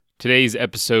Today's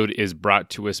episode is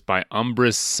brought to us by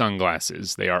Umbra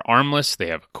sunglasses. They are armless, they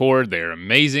have a cord, they are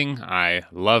amazing. I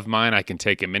love mine. I can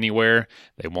take them anywhere.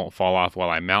 They won't fall off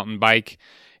while I mountain bike.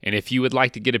 And if you would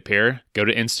like to get a pair, go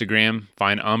to Instagram,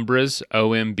 find Umbraz,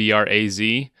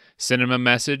 O-M-B-R-A-Z, send them a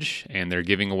message, and they're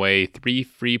giving away 3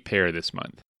 free pair this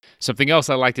month. Something else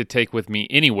I like to take with me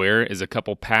anywhere is a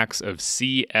couple packs of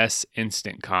CS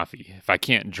Instant Coffee. If I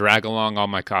can't drag along all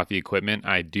my coffee equipment,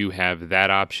 I do have that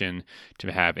option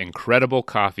to have incredible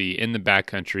coffee in the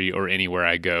backcountry or anywhere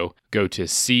I go. Go to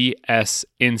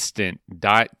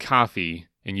csinstant.coffee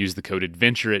and use the code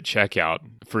ADVENTURE at checkout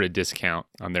for a discount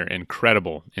on their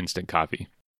incredible instant coffee.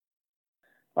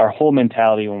 Our whole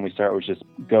mentality when we started was just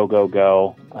go, go,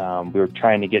 go. We were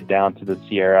trying to get down to the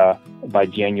Sierra by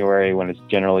January when it's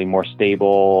generally more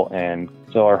stable. And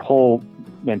so our whole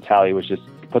mentality was just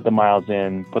put the miles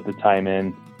in, put the time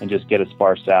in, and just get as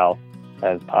far south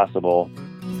as possible.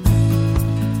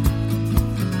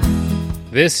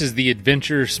 This is the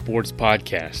Adventure Sports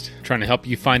Podcast, trying to help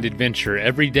you find adventure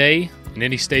every day in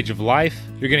any stage of life.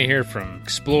 You're going to hear from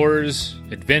explorers,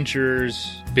 adventurers,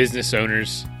 business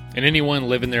owners, and anyone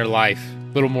living their life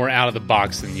a little more out of the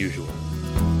box than usual.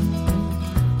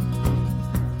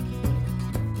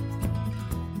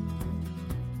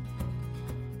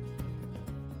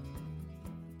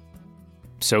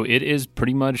 So it is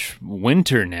pretty much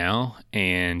winter now,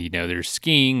 and there's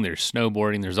skiing, there's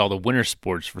snowboarding, there's all the winter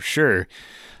sports for sure.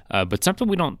 But something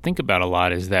we don't think about a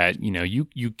lot is that,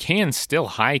 you can still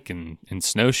hike and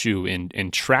snowshoe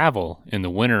and travel in the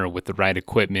winter with the right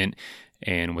equipment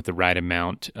and with the right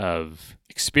amount of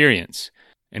experience.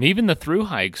 And even the thru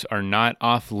hikes are not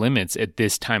off limits at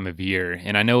this time of year.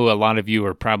 And I know a lot of you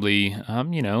are probably,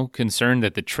 concerned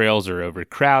that the trails are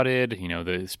overcrowded,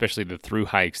 especially the thru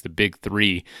hikes, the big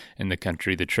 3 in the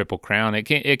country, the Triple Crown.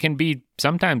 It can be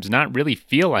sometimes not really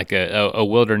feel like a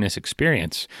wilderness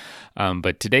experience.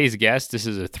 But today's guest, this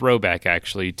is a throwback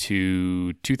actually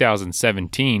to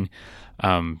 2017.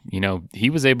 He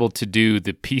was able to do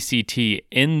the PCT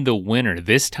in the winter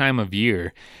this time of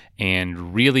year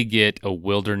and really get a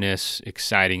wilderness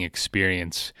exciting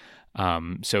experience.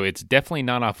 So it's definitely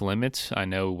not off limits. I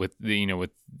know with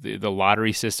the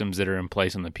lottery systems that are in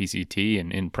place on the PCT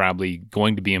and probably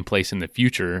going to be in place in the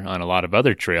future on a lot of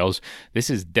other trails, this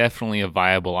is definitely a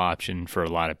viable option for a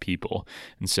lot of people.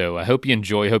 And so I hope you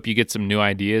enjoy, hope you get some new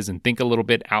ideas and think a little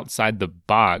bit outside the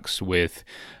box with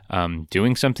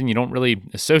doing something you don't really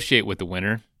associate with the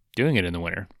winter, doing it in the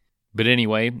winter. But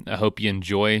anyway, I hope you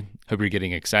enjoy. Hope you're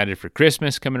getting excited for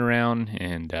Christmas coming around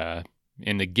and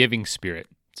in the giving spirit.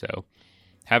 So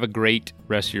have a great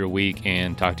rest of your week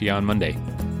and talk to you on Monday.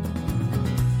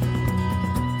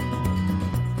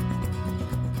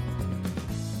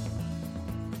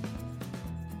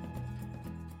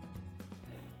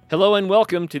 Hello and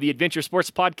welcome to the Adventure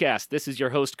Sports Podcast. This is your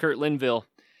host, Kurt Linville.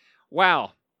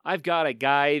 Wow, I've got a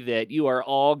guy that you are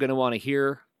all going to want to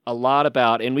hear a lot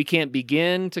about, and we can't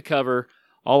begin to cover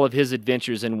all of his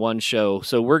adventures in one show,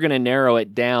 so we're going to narrow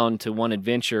it down to one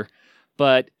adventure.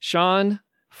 But Sean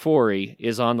Forey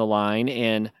is on the line,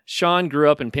 and Sean grew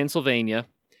up in Pennsylvania,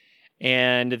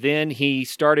 and then he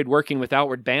started working with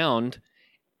Outward Bound,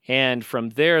 and from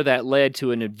there that led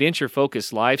to an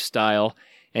adventure-focused lifestyle,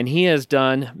 and he has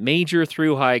done major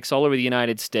thru hikes all over the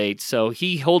United States. So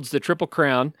he holds the Triple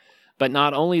Crown, but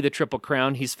not only the Triple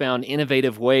Crown, he's found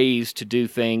innovative ways to do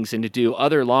things and to do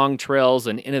other long trails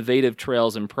and innovative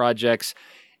trails and projects.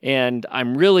 And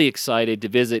I'm really excited to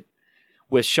visit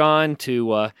with Sean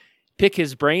to pick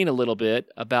his brain a little bit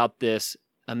about this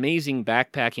amazing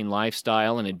backpacking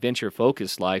lifestyle and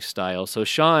adventure-focused lifestyle. So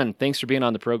Sean, thanks for being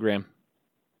on the program.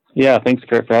 Yeah, thanks,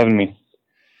 Kurt, for having me.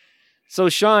 So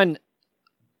Sean,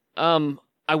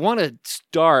 I want to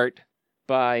start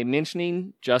by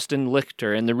mentioning Justin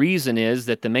Lichter, and the reason is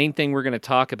that the main thing we're going to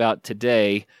talk about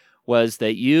today was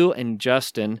that you and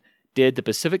Justin did the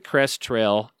Pacific Crest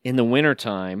Trail in the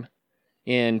wintertime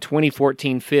in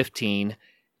 2014-15,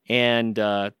 and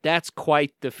that's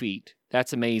quite the feat.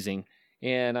 That's amazing.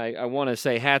 And I want to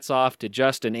say hats off to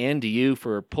Justin and to you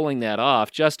for pulling that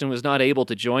off. Justin was not able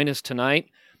to join us tonight,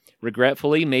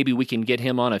 regretfully. Maybe we can get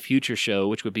him on a future show,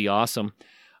 which would be awesome.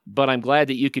 But I'm glad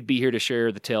that you could be here to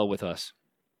share the tale with us.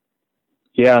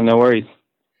 Yeah, no worries.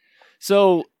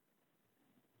 So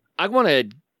I want to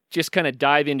just kind of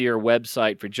dive into your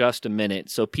website for just a minute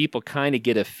so people kind of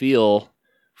get a feel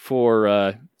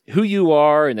for who you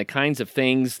are and the kinds of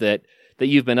things that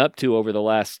you've been up to over the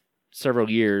last several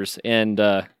years. And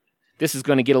this is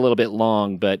going to get a little bit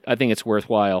long, but I think it's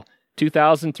worthwhile.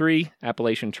 2003,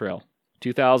 Appalachian Trail.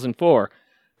 2004,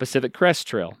 Pacific Crest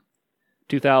Trail.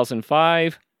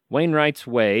 2005, Wainwright's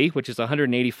Way, which is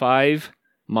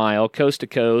 185-mile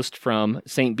coast-to-coast from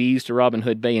St. Bees to Robin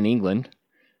Hood Bay in England.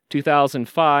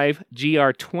 2005,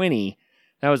 GR20.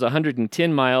 That was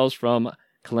 110 miles from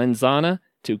Calenzana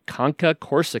to Conca,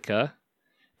 Corsica.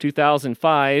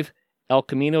 2005, El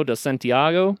Camino de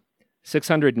Santiago,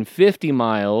 650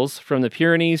 miles from the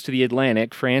Pyrenees to the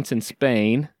Atlantic, France and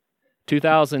Spain.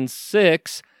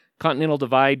 2006, Continental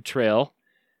Divide Trail.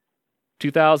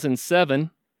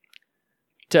 2007,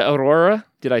 to Aurora.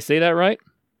 Did I say that right?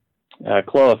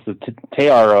 Close. Te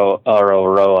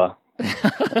Aroa.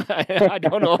 I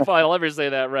don't know if I'll ever say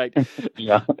that right.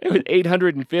 Yeah. It was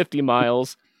 850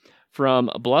 miles from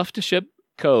Bluff to Ship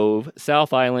Cove,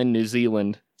 South Island, New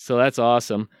Zealand. So that's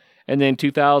awesome. And then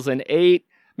 2008,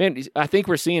 man, I think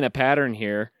we're seeing a pattern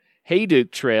here.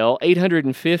 Hayduke Trail,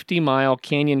 850-mile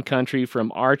canyon country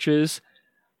from Arches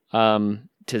to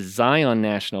Zion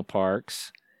National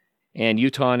Parks and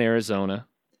Utah and Arizona.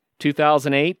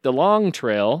 2008, the Long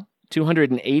Trail,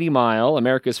 280-mile,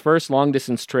 America's first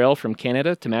long-distance trail from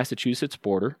Canada to Massachusetts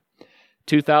border.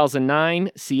 2009,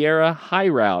 Sierra High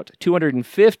Route,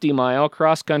 250-mile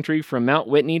cross-country from Mount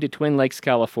Whitney to Twin Lakes,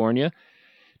 California.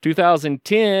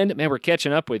 2010, man, we're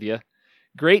catching up with you.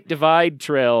 Great Divide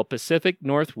Trail, Pacific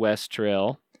Northwest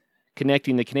Trail,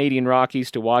 connecting the Canadian Rockies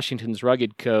to Washington's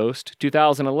rugged coast.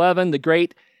 2011, the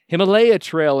Great Himalaya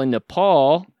Trail in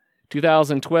Nepal.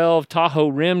 2012, Tahoe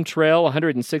Rim Trail,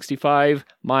 165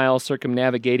 miles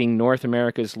circumnavigating North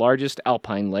America's largest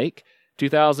alpine lake.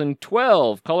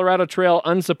 2012, Colorado Trail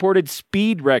unsupported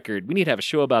speed record. We need to have a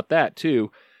show about that,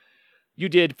 too. You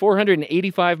did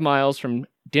 485 miles from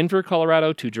Denver,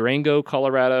 Colorado to Durango,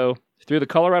 Colorado, through the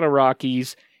Colorado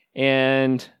Rockies,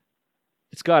 and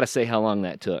it's got to say how long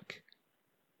that took.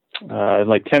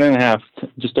 Like 10 and a half,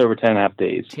 just over 10 and a half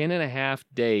days. 10 and a half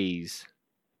days.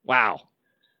 Wow.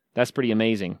 That's pretty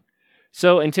amazing.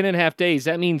 So in 10 and a half days,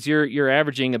 that means you're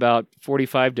averaging about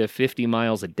 45 to 50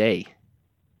 miles a day.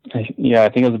 Yeah, I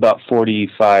think it was about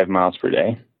 45 miles per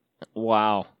day.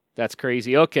 Wow. That's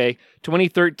crazy. Okay.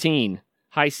 2013,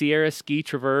 High Sierra Ski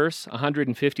Traverse,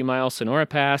 150 miles Sonora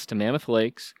Pass to Mammoth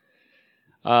Lakes.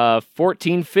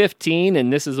 14-15,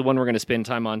 and this is the one we're going to spend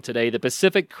time on today, the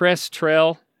Pacific Crest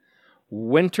Trail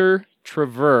Winter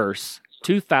Traverse,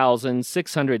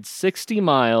 2,660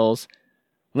 miles,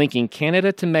 linking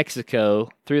Canada to Mexico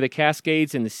through the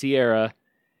Cascades and the Sierra.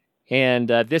 And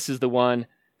this is the one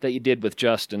that you did with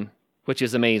Justin, which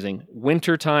is amazing.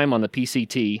 Wintertime on the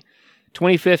PCT.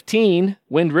 2015,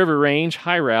 Wind River Range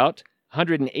High Route,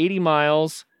 180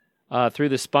 miles through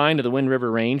the spine of the Wind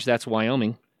River Range. That's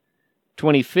Wyoming.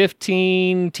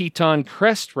 2015, Teton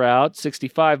Crest Route,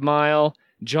 65-mile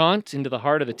jaunt into the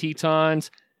heart of the Tetons.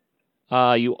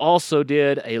 You also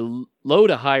did a low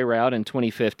to high route in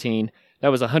 2015. That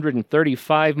was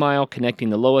 135-mile connecting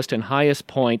the lowest and highest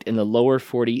point in the lower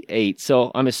 48.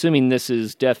 So I'm assuming this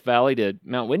is Death Valley to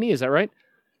Mount Whitney. Is that right?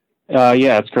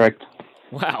 Yeah, that's correct.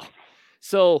 Wow.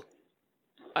 So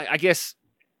I guess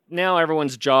now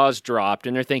everyone's jaws dropped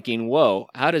and they're thinking, whoa,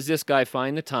 how does this guy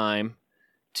find the time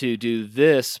to do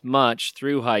this much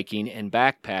through hiking and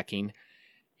backpacking?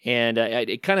 And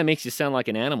it kind of makes you sound like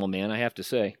an animal, man, I have to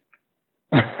say.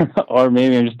 Or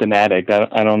maybe I'm just an addict.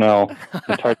 I don't know.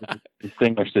 It's hard to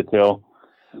distinguish the two.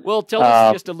 Well, tell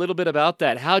us just a little bit about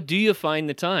that. How do you find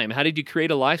the time? How did you create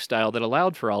a lifestyle that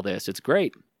allowed for all this? It's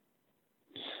great.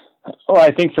 Well,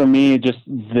 I think for me, just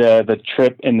the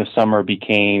trip in the summer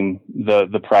became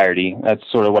the priority. That's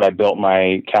sort of what I built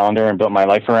my calendar and built my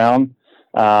life around.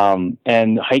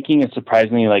 And hiking is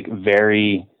surprisingly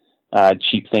very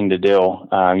cheap thing to do.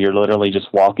 You're literally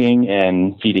just walking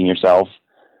and feeding yourself.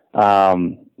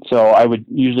 So I would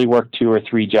usually work 2 or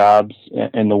 3 jobs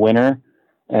in the winter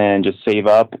and just save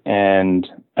up. And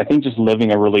I think just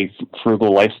living a really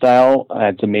frugal lifestyle,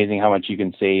 it's amazing how much you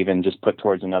can save and just put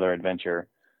towards another adventure.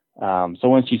 So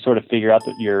once you sort of figure out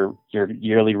that your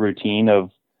yearly routine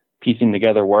of piecing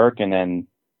together work and then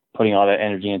putting all that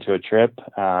energy into a trip,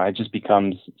 it just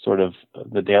becomes sort of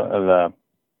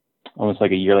almost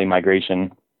like a yearly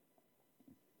migration.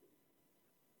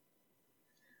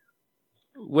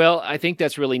 Well, I think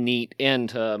that's really neat.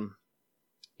 And, a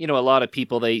lot of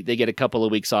people, they get a couple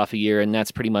of weeks off a year, and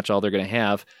that's pretty much all they're going to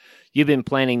have. You've been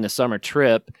planning the summer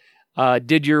trip.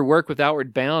 Did your work with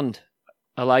Outward Bound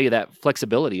allow you that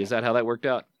flexibility? Is that how that worked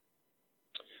out?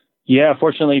 Yeah,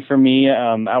 fortunately for me,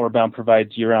 Outward Bound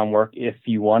provides year-round work if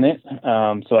you want it.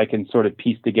 So I can sort of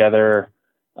piece together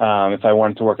if I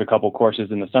wanted to work a couple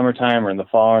courses in the summertime or in the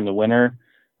fall or in the winter.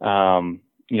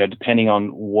 Depending on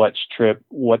what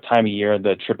time of year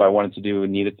the trip I wanted to do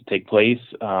needed to take place,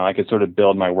 I could sort of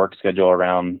build my work schedule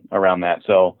around that.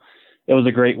 So it was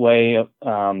a great way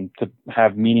to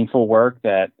have meaningful work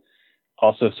that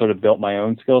also sort of built my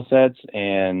own skill sets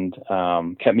and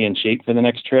kept me in shape for the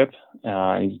next trip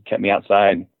and kept me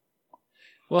outside.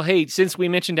 Well, hey, since we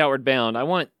mentioned Outward Bound, I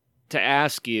want to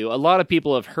ask you, a lot of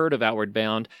people have heard of Outward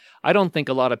Bound. I don't think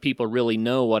a lot of people really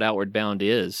know what Outward Bound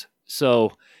is.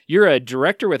 So you're a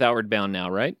director with Outward Bound now,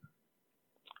 right?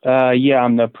 Yeah,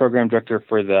 I'm the program director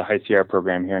for the High Sierra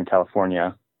program here in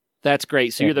California. That's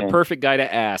great. So you're the perfect guy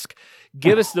to ask.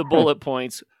 Give us the bullet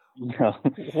points.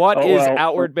 What is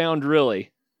Outward Bound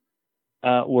really?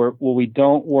 We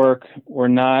don't work. We're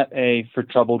not for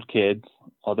troubled kids,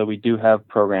 although we do have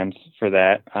programs for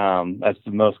that. That's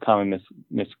the most common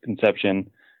misconception.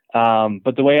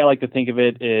 But the way I like to think of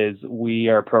it is we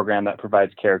are a program that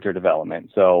provides character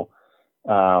development. So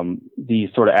these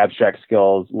sort of abstract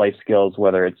skills, life skills,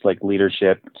 whether it's like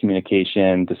leadership,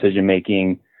 communication, decision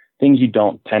making, things you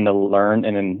don't tend to learn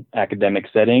in an academic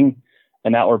setting.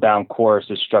 An Outward Bound course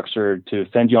is structured to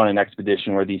send you on an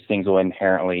expedition where these things will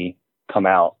inherently come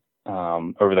out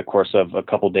over the course of a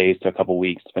couple days to a couple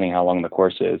weeks, depending how long the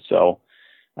course is. So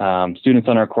students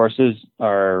on our courses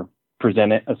are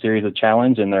presented a series of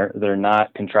challenges, and they're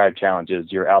not contrived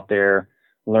challenges. You're out there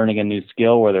learning a new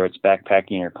skill, whether it's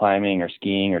backpacking or climbing or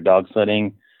skiing or dog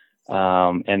sledding,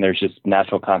 and there's just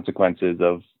natural consequences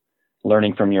of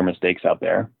learning from your mistakes out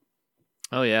there.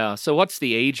 Oh, yeah. So what's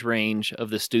the age range of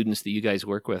the students that you guys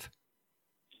work with?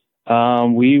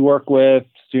 We work with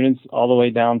students all the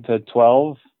way down to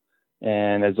 12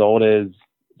 and as old as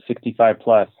 65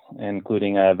 plus,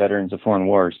 including veterans of foreign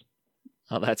wars.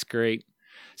 Oh, that's great.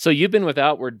 So you've been with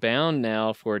Outward Bound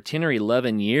now for 10 or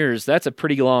 11 years. That's a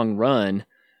pretty long run.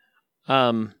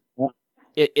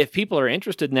 If people are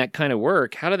interested in that kind of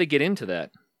work, how do they get into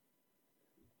that?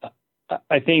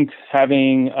 I think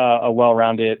having a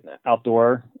well-rounded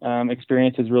outdoor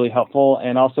experience is really helpful.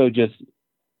 And also just,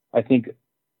 I think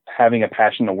having a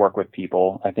passion to work with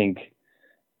people. I think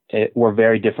we're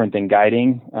very different than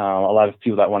guiding. A lot of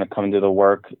people that want to come into the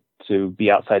work to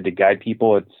be outside to guide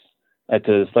people, it's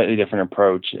a slightly different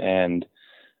approach. And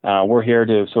we're here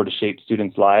to sort of shape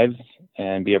students' lives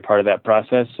and be a part of that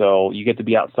process. So you get to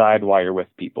be outside while you're with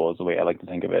people is the way I like to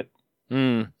think of it.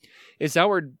 Is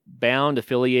Outward Bound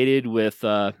affiliated with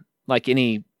like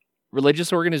any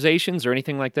religious organizations or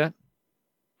anything like that?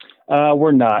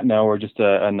 We're not. No, we're just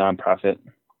a nonprofit.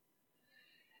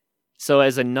 So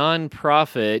as a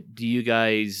nonprofit, do you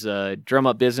guys drum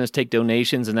up business, take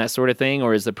donations and that sort of thing,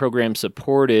 or is the program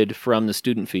supported from the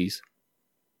student fees?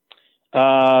 We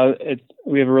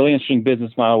have a really interesting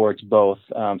business model where it's both.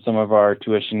 Some of our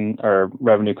tuition or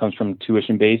revenue comes from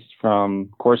tuition based from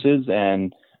courses,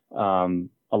 and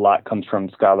a lot comes from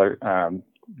scholar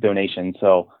donations.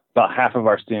 So about half of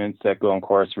our students that go on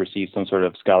course receive some sort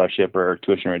of scholarship or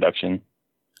tuition reduction.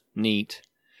 Neat.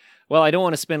 Well, I don't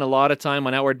want to spend a lot of time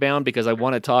on Outward Bound because I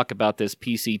want to talk about this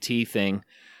PCT thing.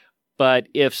 But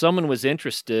if someone was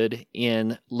interested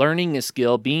in learning a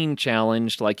skill, being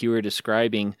challenged like you were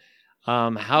describing,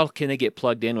 how can they get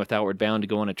plugged in with Outward Bound to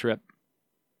go on a trip?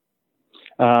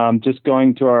 Just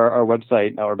going to our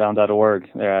website, outwardbound.org.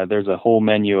 There's a whole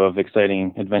menu of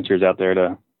exciting adventures out there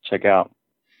to check out.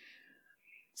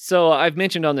 So I've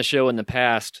mentioned on the show in the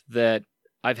past that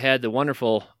I've had the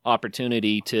wonderful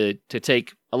opportunity to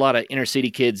take a lot of inner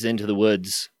city kids into the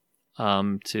woods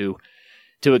to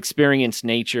experience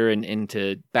nature and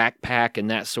to backpack and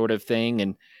that sort of thing.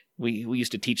 And we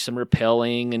used to teach some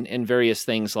rappelling and various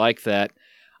things like that.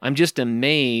 I'm just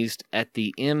amazed at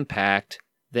the impact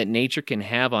that nature can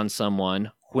have on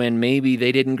someone when maybe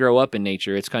they didn't grow up in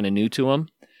nature. It's kind of new to them.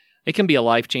 It can be a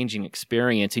life-changing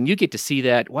experience, and you get to see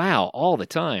that, all the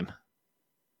time.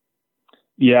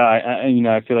 Yeah,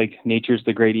 I feel like nature's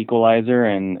the great equalizer,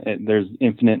 and there's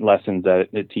infinite lessons that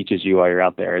it teaches you while you're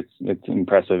out there. It's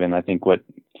impressive, and I think what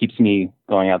keeps me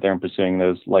going out there and pursuing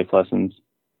those life lessons.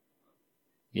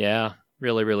 Yeah,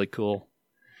 really, really cool.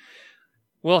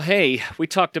 Well, hey, we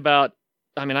talked about,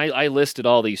 I listed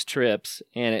all these trips,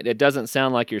 and it doesn't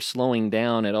sound like you're slowing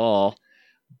down at all,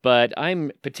 but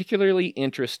I'm particularly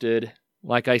interested,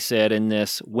 like I said, in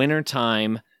this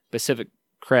wintertime Pacific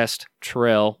Crest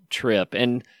Trail trip.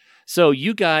 And so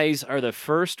you guys are the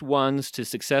first ones to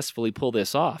successfully pull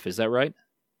this off. Is that right?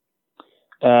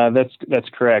 That's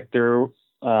correct. There,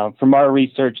 from our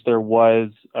research, there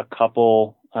was a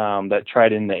couple that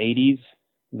tried in the 80s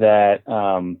that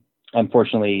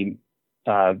unfortunately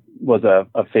was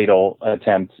a fatal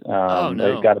attempt. Oh,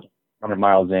 no. They got 100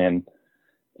 miles in,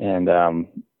 and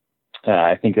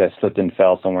I think that slipped and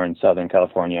fell somewhere in Southern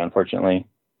California, unfortunately.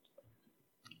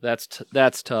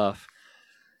 That's tough.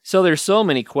 So there's so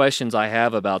many questions I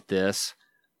have about this.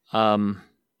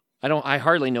 I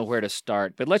hardly know where to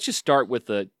start, but let's just start with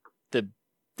the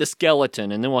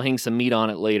skeleton, and then we'll hang some meat on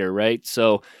it later, right?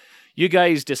 So you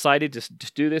guys decided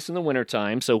to do this in the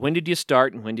wintertime. So when did you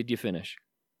start and when did you finish?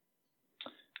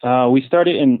 We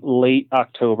started in late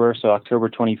October, so October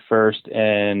 21st,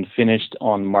 and finished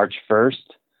on March 1st.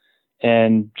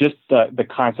 And just the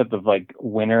concept of like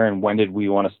winter and when did we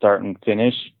want to start and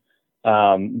finish,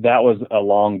 that was a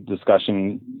long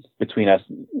discussion between us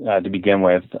to begin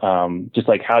with. Just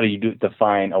like how do you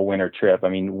define a winter trip? I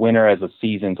mean, winter as a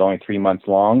season is only 3 months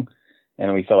long,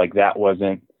 and we felt like that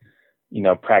wasn't,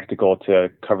 practical to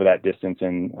cover that distance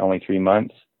in only 3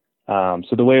 months.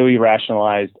 So the way we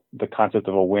rationalized the concept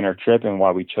of a winter trip and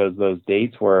why we chose those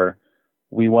dates were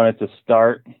we wanted to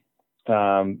start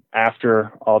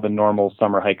after all the normal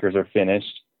summer hikers are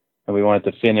finished, and we wanted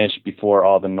to finish before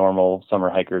all the normal summer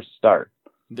hikers start.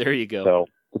 There you go. So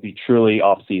to be truly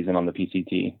off season on the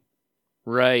PCT.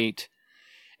 Right.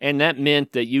 And that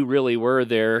meant that you really were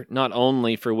there not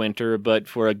only for winter, but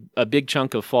for a big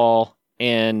chunk of fall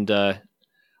and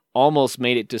almost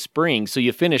made it to spring. So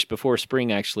you finished before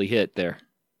spring actually hit there.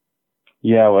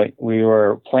 Yeah, we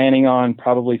were planning on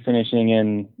probably finishing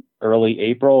in early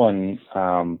April, and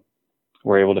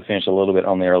we're able to finish a little bit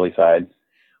on the early side.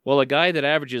 Well, a guy that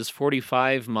averages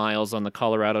 45 miles on the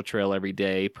Colorado Trail every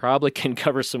day probably can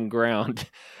cover some ground.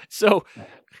 So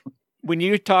when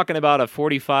you're talking about a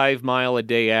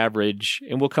 45-mile-a-day average,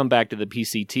 and we'll come back to the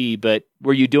PCT, but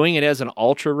were you doing it as an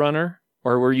ultra runner,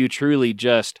 or were you truly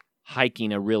just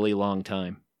hiking a really long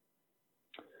time?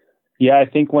 Yeah, I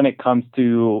think when it comes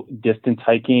to distance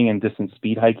hiking and distance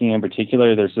speed hiking in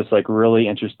particular, there's this like really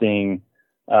interesting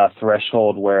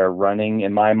threshold where running,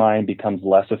 in my mind, becomes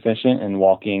less efficient and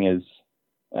walking is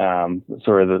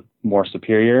sort of the more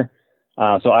superior.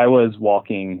 So I was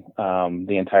walking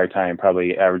the entire time,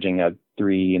 probably averaging a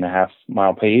 3.5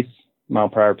 mile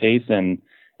per hour pace, and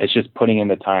it's just putting in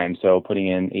the time. So putting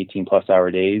in 18+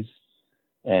 hour days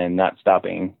and not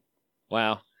stopping.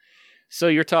 Wow. So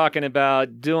you're talking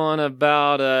about doing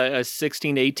about a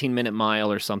 16 to 18 minute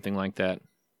mile or something like that.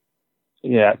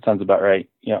 Yeah, it sounds about right.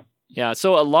 Yeah. Yeah.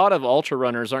 So a lot of ultra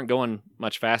runners aren't going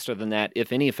much faster than that,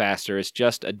 if any faster. It's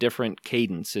just a different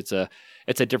cadence. It's a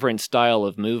different style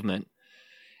of movement.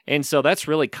 And so that's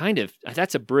really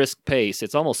that's a brisk pace.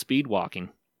 It's almost speed walking.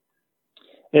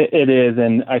 It is.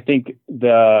 And I think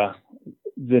the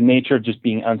nature of just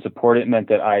being unsupported meant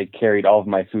that I carried all of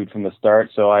my food from the start.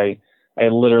 So I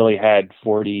literally had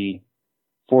 40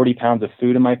 pounds of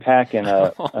food in my pack and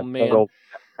a total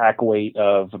pack weight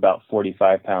of about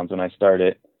 45 pounds when I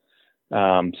started.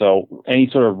 So any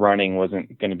sort of running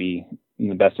wasn't going to be in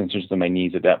the best interest of my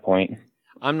knees at that point.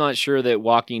 I'm not sure that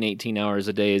walking 18 hours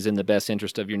a day is in the best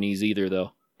interest of your knees either,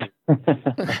 though.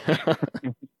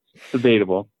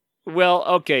 Debatable. Well,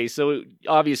 okay. So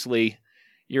obviously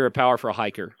you're a powerful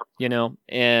hiker,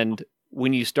 and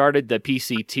when you started the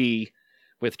PCT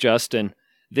with Justin,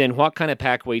 then what kind of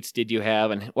pack weights did you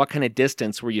have and what kind of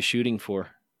distance were you shooting for?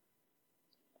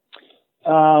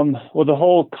 Well, the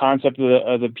whole concept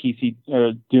of the PC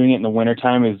doing it in the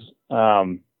wintertime is,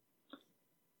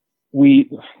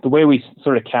 the way we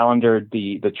sort of calendared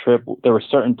the trip, there were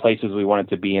certain places we wanted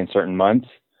to be in certain months.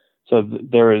 So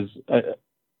there was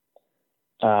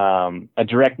a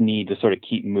direct need to sort of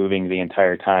keep moving the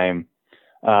entire time.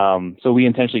 So we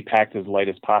intentionally packed as light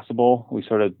as possible. We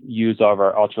sort of used all of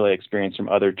our ultralight experience from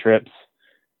other trips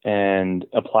and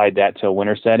applied that to a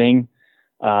winter setting.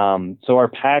 So our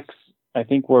packs, I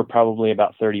think, were probably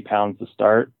about 30 pounds to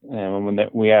start. And when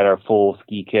we had our full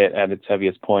ski kit at its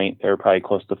heaviest point, they were probably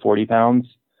close to 40 pounds.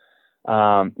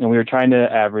 And we were trying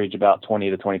to average about 20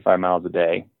 to 25 miles a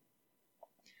day.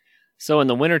 So in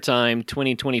the wintertime,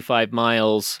 20, 25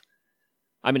 miles,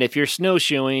 I mean, if you're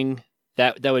snowshoeing,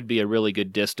 that would be a really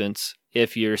good distance.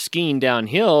 If you're skiing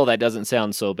downhill, that doesn't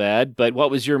sound so bad. But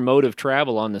what was your mode of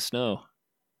travel on the snow?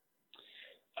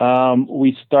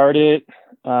 We started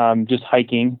just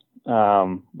hiking.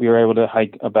 We were able to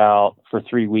hike for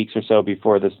 3 weeks or so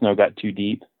before the snow got too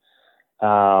deep.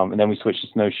 And then we switched to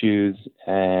snowshoes,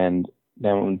 and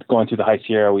then going through the High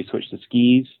Sierra, we switched to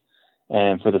skis.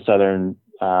 And for the Southern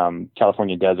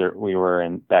California desert, we were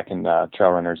back in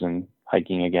trail runners and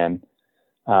hiking again.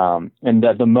 And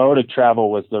the mode of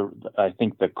travel was I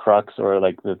think the crux, or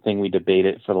like the thing we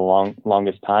debated for the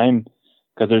longest time,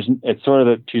 because it's sort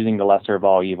of choosing the lesser of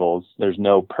all evils. There's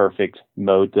no perfect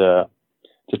mode to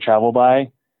travel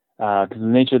by, because the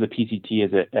nature of the PCT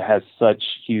is it has such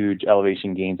huge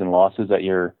elevation gains and losses that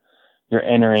you're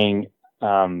entering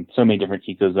so many different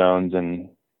eco zones. And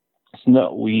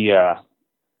snow, we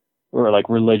were like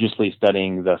religiously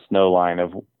studying the snow line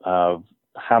of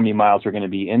how many miles we're going to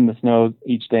be in the snow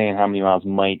each day and how many miles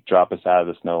might drop us out of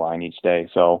the snow line each day.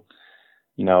 So,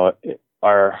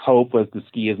 our hope was to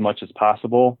ski as much as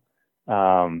possible.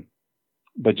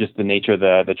 But just the nature of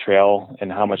the trail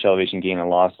and how much elevation gain and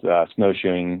loss,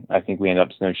 snowshoeing, I think we ended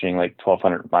up snowshoeing like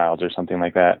 1,200 miles or something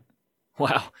like that.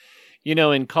 Wow.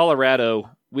 In Colorado,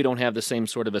 we don't have the same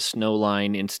sort of a snow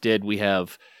line. Instead, we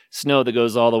have snow that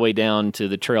goes all the way down to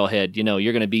the trailhead.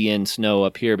 You're going to be in snow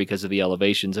up here because of the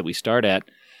elevations that we start at.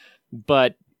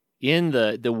 But in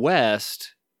the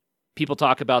West, people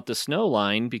talk about the snow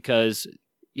line because,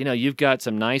 you've got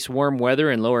some nice warm weather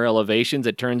and lower elevations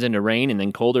that turns into rain and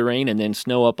then colder rain and then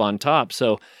snow up on top.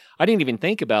 So I didn't even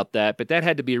think about that, but that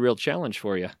had to be a real challenge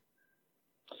for you.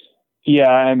 Yeah,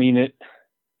 I mean,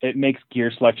 it makes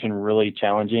gear selection really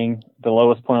challenging. The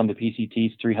lowest point on the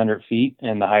PCT is 300 feet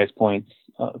and the highest point's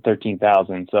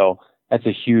 13,000. So that's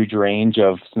a huge range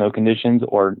of snow conditions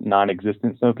or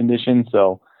non-existent snow conditions.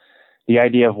 So the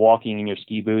idea of walking in your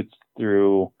ski boots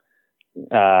through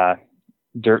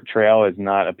dirt trail is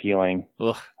not appealing.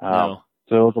 Ugh, no.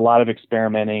 So it was a lot of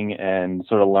experimenting and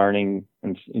sort of learning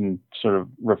and sort of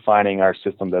refining our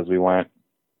systems as we went.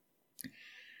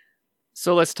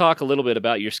 So let's talk a little bit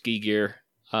about your ski gear.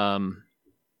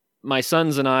 My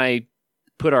sons and I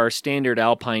put our standard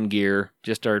alpine gear,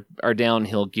 just our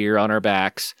downhill gear, on our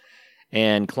backs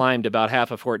and climbed about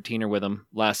half a 14er with them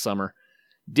last summer.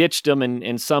 Ditched them and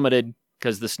summited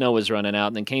because the snow was running out,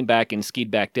 and then came back and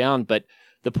skied back down. But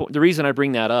the reason I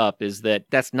bring that up is that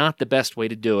that's not the best way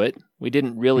to do it. We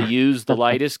didn't really use the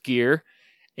lightest gear,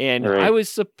 and right. I was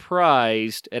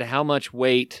surprised at how much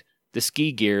weight the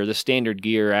ski gear, the standard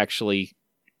gear, actually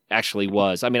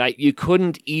was. I mean, you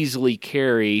couldn't easily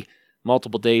carry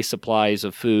multiple day supplies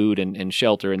of food and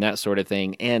shelter and that sort of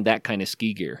thing, and that kind of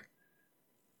ski gear.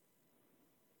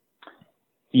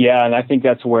 Yeah, and I think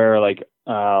that's where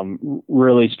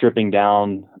really stripping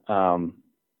down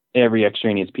every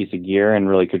extraneous piece of gear and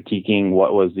really critiquing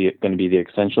what was going to be the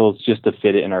essentials just to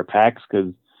fit it in our packs.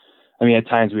 Because, I mean, at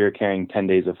times we were carrying 10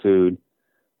 days of food.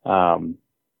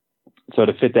 So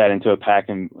to fit that into a pack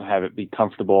and have it be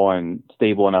comfortable and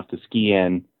stable enough to ski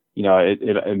in,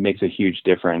 it makes a huge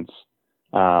difference.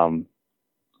 So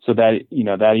that,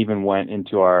 that even went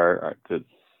into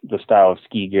the style of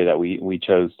ski gear that we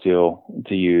chose to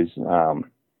use.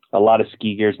 A lot of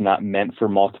ski gear is not meant for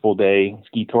multiple day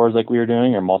ski tours like we were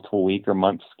doing, or multiple week or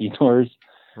month ski tours.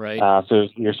 Right. So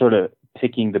you're sort of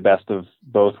picking the best of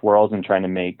both worlds and trying to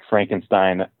make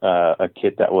Frankenstein a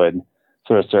kit that would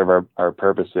sort of serve our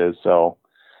purposes. So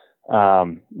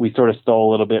we sort of stole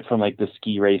a little bit from the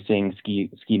ski racing, ski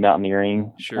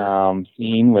mountaineering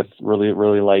scene with really,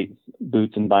 really light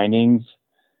boots and bindings,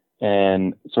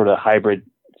 and sort of hybrid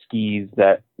skis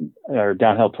that are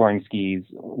downhill touring skis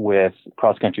with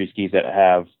cross-country skis that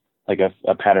have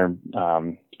a pattern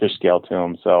fish scale to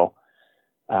them. So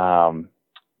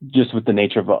just with the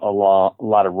nature of a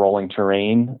lot of rolling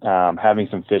terrain, having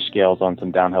some fish scales on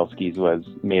some downhill skis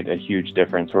made a huge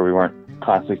difference, where we weren't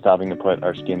constantly stopping to put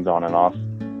our skins on and off.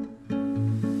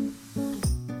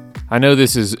 I know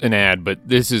this is an ad, but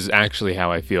this is actually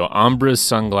how I feel. Ombra's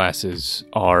sunglasses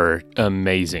are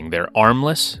amazing. They're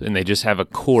armless, and they just have a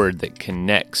cord that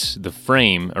connects the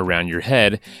frame around your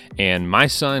head, and my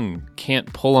son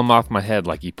can't pull them off my head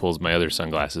like he pulls my other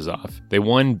sunglasses off. They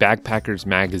won Backpackers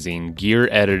Magazine Gear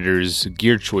Editor's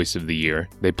Gear Choice of the Year.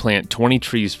 They plant 20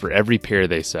 trees for every pair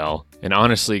they sell. And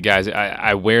honestly, guys,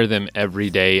 I wear them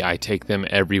every day. I take them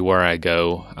everywhere I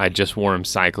go. I just wore them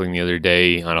cycling the other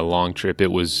day on a long trip.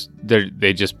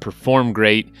 They just perform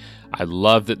great. I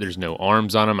love that there's no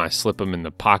arms on them. I slip them in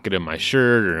the pocket of my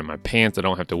shirt or in my pants. I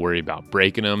don't have to worry about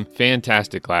breaking them.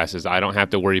 Fantastic glasses. I don't have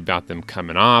to worry about them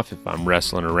coming off if I'm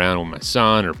wrestling around with my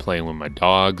son or playing with my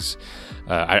dogs.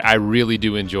 I really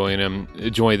do enjoy them,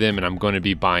 and I'm going to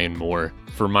be buying more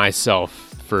for myself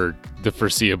for the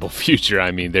foreseeable future.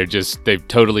 I mean, they've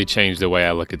totally changed the way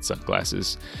I look at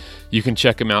sunglasses. You can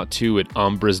check them out too at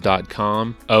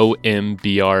ombraz.com, OMBRAZ.com.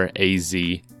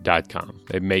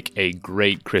 They make a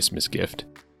great Christmas gift.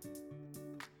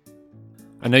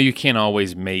 I know you can't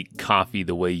always make coffee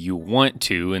the way you want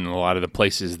to in a lot of the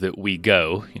places that we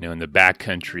go, in the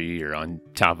backcountry or on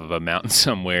top of a mountain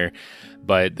somewhere.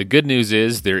 But the good news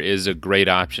is there is a great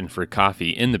option for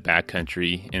coffee in the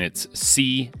backcountry, and it's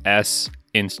CS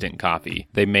Instant Coffee.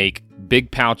 They make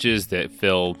big pouches that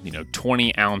fill,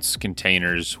 20-ounce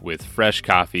containers with fresh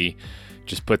coffee.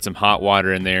 Just put some hot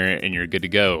water in there and you're good to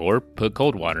go, or put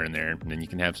cold water in there and then you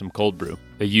can have some cold brew.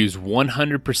 They use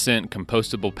 100%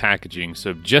 compostable packaging,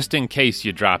 so just in case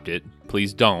you dropped it,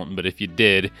 please don't, but if you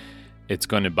did, it's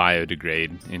going to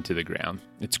biodegrade into the ground.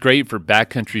 It's great for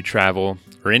backcountry travel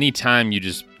or any time you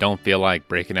just don't feel like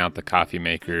breaking out the coffee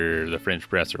maker or the French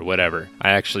press or whatever.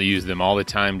 I actually use them all the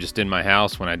time just in my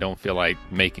house when I don't feel like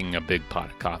making a big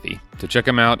pot of coffee. So check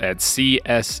them out at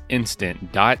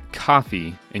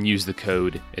csinstant.coffee and use the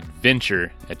code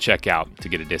ADVENTURE at checkout to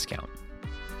get a discount.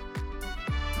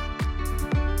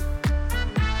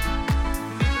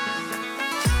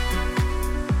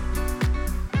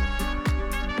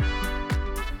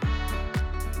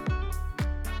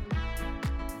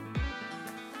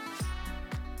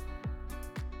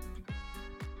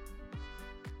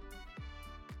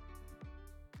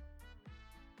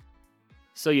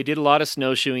 So you did a lot of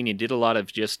snowshoeing, you did a lot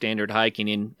of just standard hiking,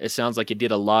 and it sounds like you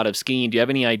did a lot of skiing. Do you have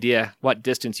any idea what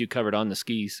distance you covered on the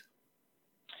skis?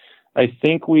 I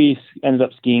think we ended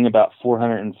up skiing about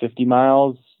 450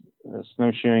 miles,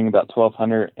 snowshoeing about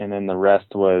 1,200, and then the rest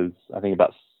was, I think,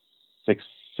 about six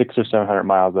or 700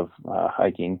 miles of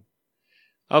hiking.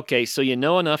 Okay, so you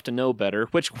know enough to know better.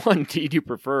 Which one did you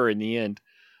prefer in the end?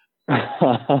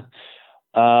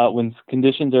 When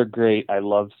conditions are great, I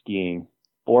love skiing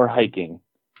or hiking.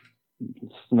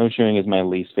 Snowshoeing is my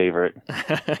least favorite.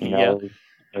 Yeah.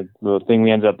 It's the thing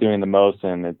we ended up doing the most,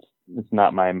 and it's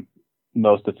not my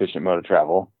most efficient mode of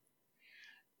travel.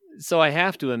 So I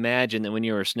have to imagine that when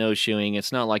you were snowshoeing,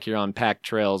 it's not like you're on packed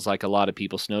trails like a lot of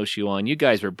people snowshoe on. You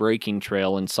guys were breaking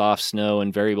trail in soft snow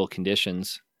and variable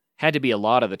conditions. Had to be a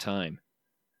lot of the time.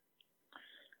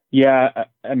 Yeah,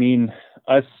 I mean,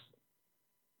 us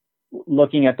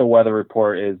looking at the weather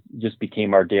report just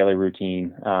became our daily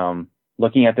routine.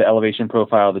 Looking at the elevation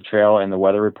profile of the trail and the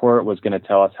weather report was going to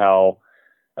tell us how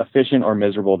efficient or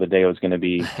miserable the day was going to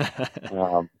be.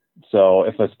 So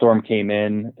if a storm came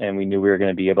in and we knew we were going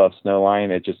to be above snow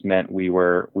line, it just meant we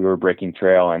were breaking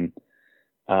trail. And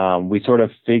we sort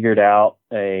of figured out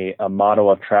a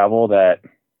model of travel that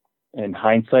in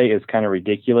hindsight is kind of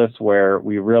ridiculous, where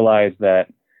we realized that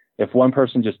if one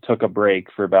person just took a break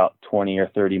for about 20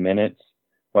 or 30 minutes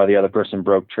while the other person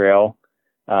broke trail,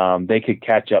 they could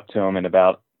catch up to them in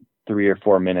about 3 or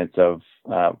 4 minutes of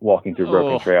walking through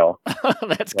broken trail.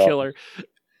 That's killer.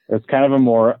 It's kind of a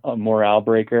morale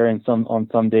breaker on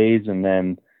some days, and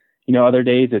then other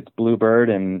days it's bluebird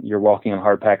and you're walking on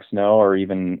hard packed snow or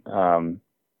even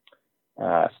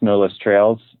snowless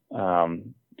trails.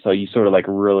 So you sort of like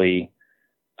really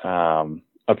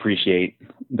appreciate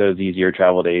those easier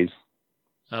travel days.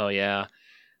 Oh yeah.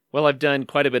 Well, I've done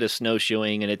quite a bit of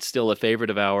snowshoeing, and it's still a favorite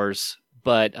of ours.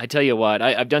 But I tell you what,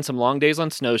 I've done some long days on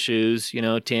snowshoes,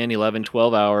 10, 11,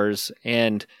 12 hours.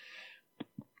 And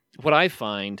what I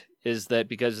find is that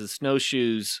because the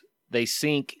snowshoes, they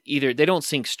don't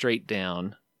sink straight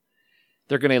down.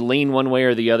 They're going to lean one way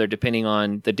or the other depending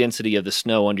on the density of the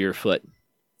snow under your foot.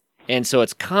 And so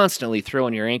it's constantly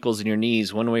throwing your ankles and your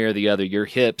knees one way or the other, your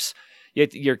hips.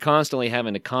 You're constantly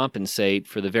having to compensate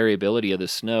for the variability of the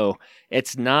snow.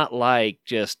 It's not like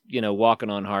just, walking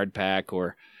on hardpack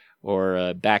or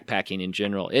backpacking in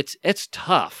general. It's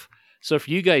tough. So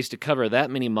for you guys to cover that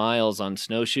many miles on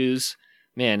snowshoes,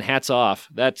 man, hats off.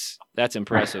 That's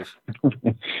impressive.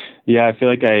 Yeah, I feel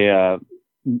like I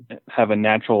have a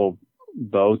natural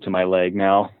bow to my leg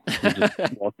now. Just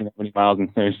walking that many miles in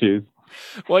snowshoes.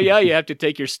 Well, yeah, you have to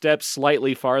take your steps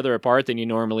slightly farther apart than you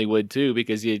normally would too,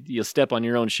 because you'll step on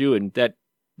your own shoe, and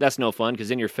that's no fun because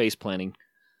then you're face planting.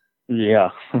 Yeah.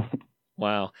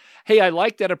 Wow. Hey, I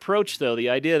like that approach, though, the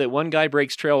idea that one guy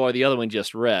breaks trail while the other one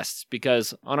just rests,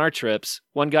 because on our trips,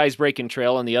 one guy's breaking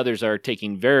trail and the others are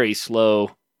taking very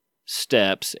slow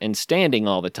steps and standing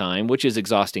all the time, which is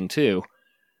exhausting too.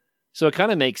 So it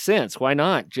kind of makes sense. Why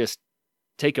not just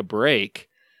take a break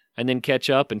and then catch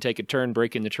up and take a turn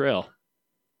breaking the trail?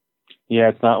 Yeah,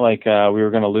 it's not like we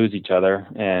were going to lose each other.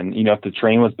 And, if the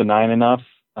terrain was benign enough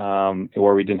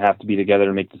or we didn't have to be together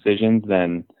to make decisions,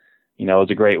 then it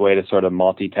was a great way to sort of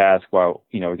multitask while,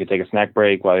 we could take a snack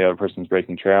break while the other person's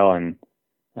breaking trail, and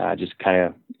just kind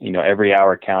of, every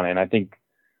hour counted. And I think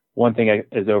one thing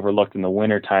is overlooked in the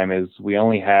wintertime is we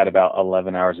only had about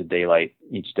 11 hours of daylight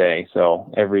each day.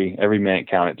 So every minute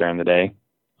counted during the day.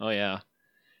 Oh, yeah.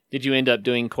 Did you end up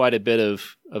doing quite a bit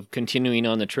of continuing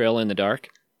on the trail in the dark?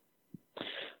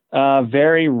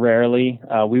 Very rarely.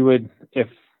 We would,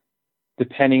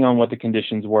 depending on what the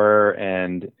conditions were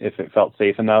and if it felt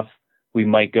safe enough, we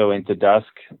might go into dusk,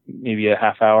 maybe a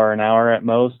half hour, an hour at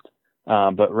most.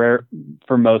 But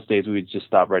for most days, we would just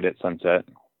stop right at sunset.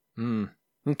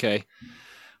 Okay.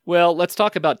 Well, let's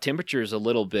talk about temperatures a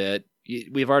little bit.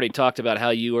 We've already talked about how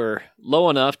you were low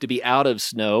enough to be out of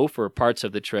snow for parts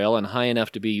of the trail and high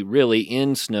enough to be really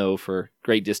in snow for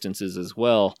great distances as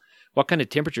well. What kind of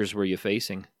temperatures were you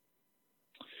facing?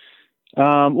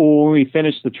 Well, when we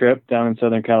finished the trip down in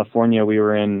Southern California, we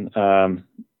were in, a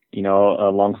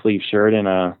long sleeve shirt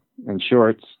and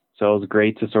shorts. So it was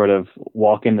great to sort of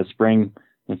walk in the spring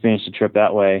and finish the trip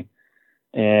that way.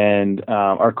 And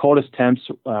our coldest temps,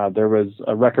 there was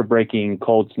a record-breaking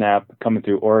cold snap coming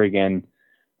through Oregon,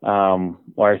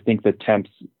 where I think the temps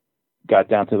got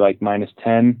down to like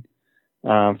 -10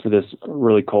 for this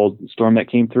really cold storm that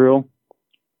came through.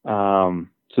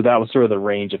 So that was sort of the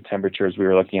range of temperatures we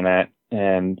were looking at.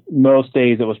 And most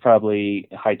days it was probably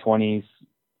high 20s,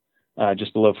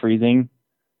 just below freezing,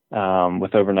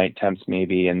 with overnight temps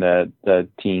maybe in the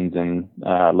teens and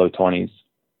low 20s.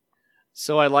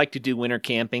 So I like to do winter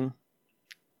camping,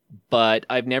 but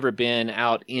I've never been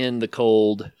out in the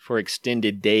cold for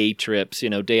extended day trips,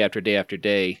 day after day after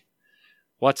day.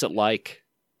 What's it like?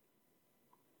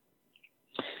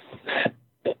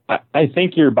 I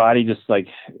think your body just like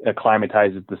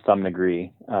acclimatizes to some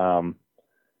degree.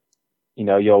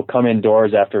 You'll come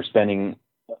indoors after spending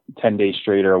 10 days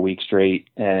straight or a week straight,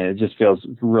 and it just feels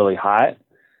really hot.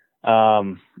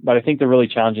 But I think the really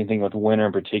challenging thing with winter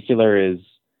in particular is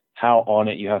how on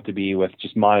it you have to be with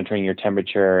just monitoring your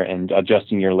temperature and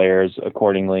adjusting your layers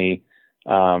accordingly.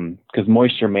 Because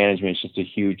moisture management is just a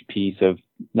huge piece of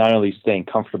not only staying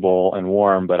comfortable and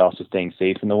warm, but also staying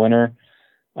safe in the winter.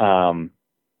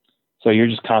 So you're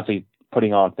just constantly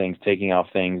putting on things, taking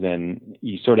off things, and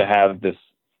you sort of have this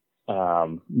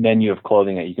menu of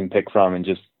clothing that you can pick from and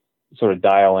just sort of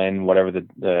dial in whatever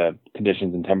the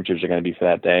conditions and temperatures are going to be for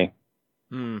that day.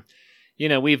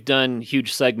 We've done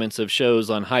huge segments of shows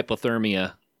on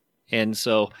hypothermia. And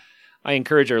so I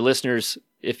encourage our listeners,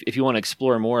 if you want to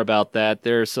explore more about that,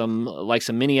 there's some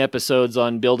mini episodes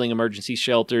on building emergency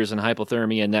shelters and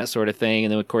hypothermia and that sort of thing.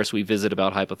 And then, of course, we visit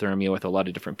about hypothermia with a lot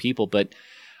of different people. But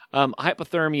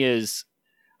hypothermia is,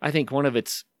 I think, one of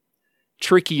its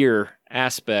trickier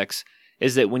aspects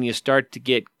is that when you start to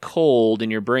get cold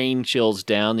and your brain chills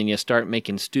down, then you start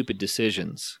making stupid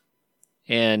decisions.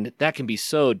 And that can be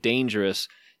so dangerous.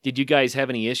 Did you guys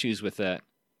have any issues with that?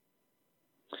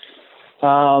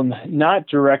 Not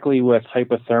directly with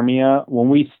hypothermia. When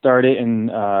we started in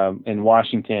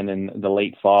Washington in the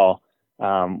late fall,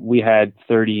 we had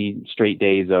 30 straight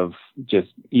days of just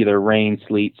either rain,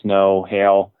 sleet, snow,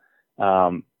 hail.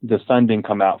 The sun didn't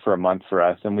come out for a month for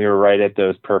us, and we were right at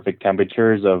those perfect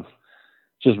temperatures of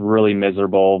just really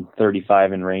miserable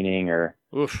 35 and raining, or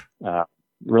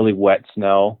really wet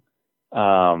snow.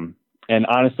 And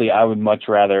honestly, I would much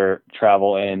rather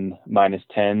travel in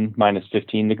 -10,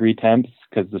 -15 degree temps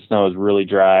because the snow is really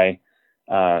dry.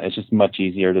 It's just much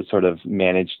easier to sort of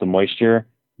manage the moisture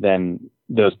than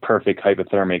those perfect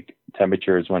hypothermic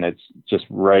temperatures when it's just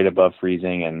right above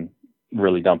freezing and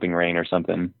really dumping rain or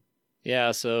something.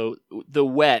 Yeah, so the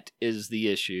wet is the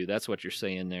issue. That's what you're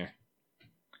saying there.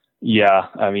 Yeah,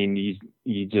 I mean,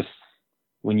 you just,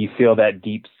 when you feel that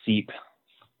deep seep,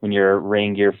 when your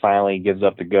rain gear finally gives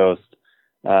up the ghost,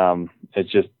 it's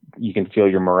just, you can feel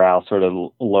your morale sort of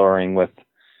lowering with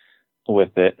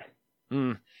it.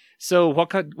 So what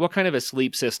kind of a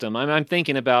sleep system? I'm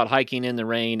thinking about hiking in the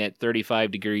rain at 35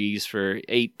 degrees for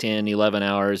 8, 10, 11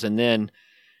 hours, and then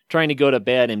trying to go to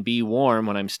bed and be warm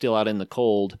when I'm still out in the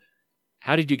cold.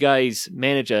 How did you guys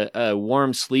manage a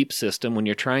warm sleep system when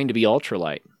you're trying to be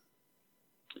ultralight?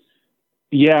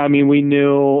 Yeah, I mean, we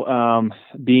knew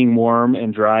being warm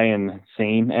and dry and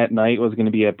sane at night was going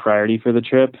to be a priority for the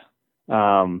trip.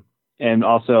 And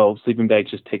also, sleeping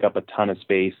bags just take up a ton of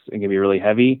space and can be really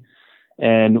heavy.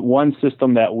 And one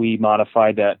system that we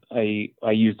modified that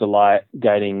I used a lot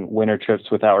guiding winter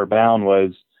trips with Outward Bound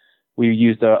was we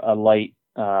used a light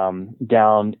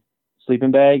down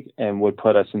sleeping bag and would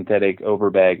put a synthetic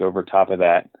overbag over top of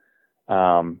that.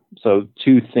 So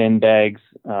 2 thin bags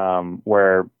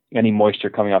where any moisture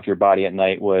coming off your body at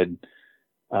night would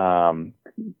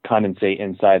condensate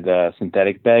inside the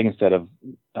synthetic bag instead of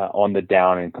on the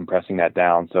down and compressing that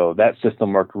down. So that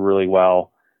system worked really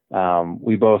well.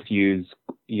 We both use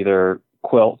either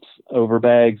quilts over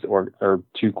bags or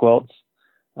 2 quilts,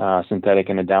 synthetic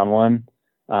and a down one.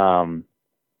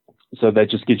 So that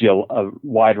just gives you a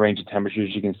wide range of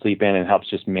temperatures you can sleep in and helps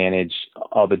just manage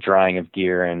all the drying of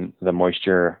gear and the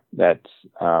moisture that's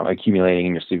accumulating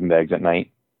in your sleeping bags at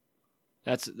night.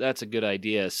 That's a good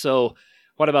idea. So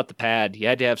what about the pad? You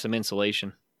had to have some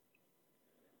insulation.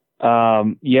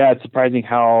 Yeah, it's surprising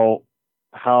how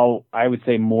I would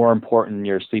say more important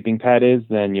your sleeping pad is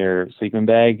than your sleeping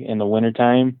bag in the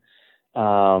wintertime.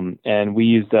 And we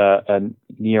used a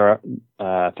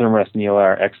Thermarest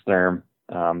NeoAir X-Therm.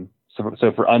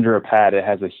 So for under a pad, it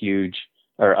has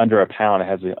under a pound, it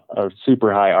has a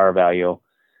super high R value.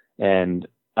 And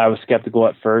I was skeptical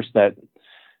at first that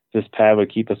this pad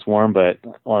would keep us warm, but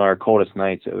on our coldest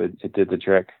nights, it did the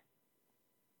trick.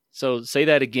 So say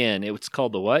that again. It's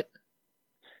called the what?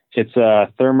 It's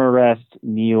a Thermarest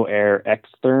NeoAir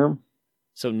X-Therm.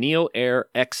 So NeoAir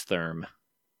X-Therm.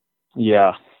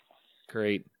 Yeah.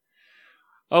 Great.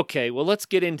 Okay, well, let's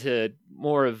get into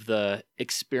more of the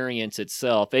experience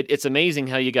itself. It's amazing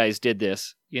how you guys did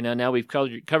this. Now we've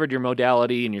covered your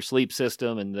modality and your sleep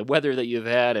system and the weather that you've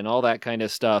had and all that kind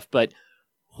of stuff. But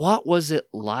what was it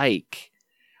like?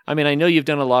 I mean, I know you've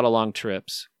done a lot of long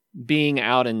trips. Being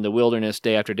out in the wilderness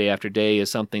day after day after day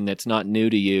is something that's not new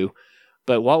to you.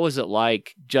 But what was it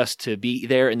like just to be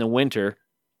there in the winter?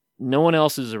 No one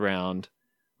else is around,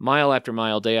 mile after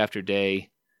mile, day after day.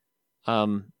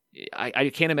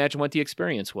 I can't imagine what the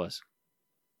experience was.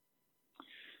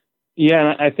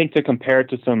 Yeah, and I think to compare it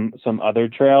to some other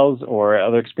trails or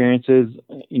other experiences,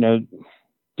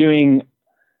 doing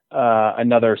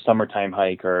another summertime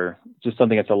hike or just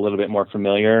something that's a little bit more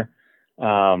familiar,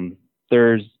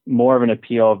 there's more of an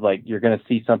appeal of like you're going to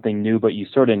see something new, but you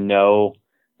sort of know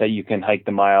that you can hike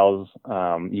the miles,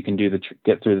 you can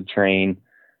get through the terrain.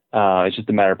 It's just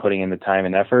a matter of putting in the time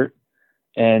and effort.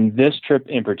 And this trip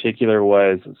in particular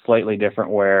was slightly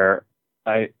different where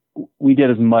we did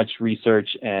as much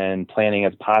research and planning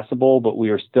as possible, but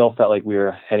we still felt like we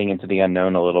were heading into the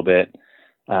unknown a little bit.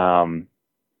 There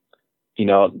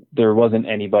wasn't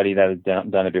anybody that had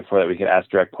done it before that we could ask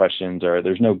direct questions, or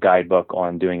there's no guidebook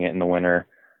on doing it in the winter.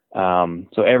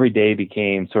 So every day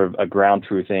became sort of a ground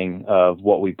truthing of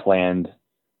what we planned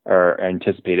or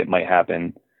anticipated might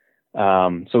happen.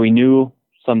 So we knew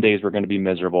some days were going to be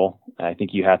miserable. I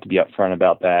think you have to be upfront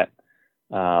about that.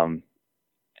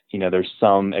 There's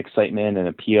some excitement and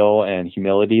appeal and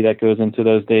humility that goes into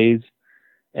those days.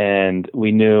 And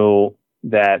we knew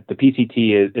that the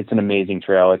PCT it's an amazing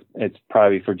trail. It's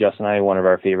probably for Justin and I, one of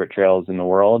our favorite trails in the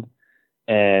world.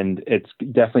 And it's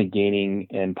definitely gaining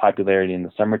in popularity in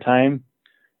the summertime.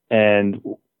 And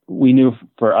we knew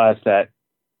for us that,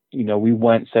 we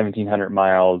went 1,700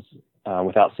 miles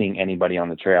without seeing anybody on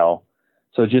the trail.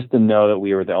 So just to know that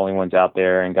we were the only ones out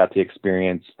there and got to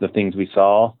experience the things we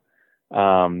saw,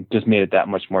 just made it that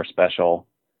much more special.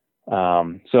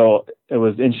 So it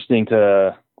was interesting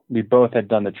we both had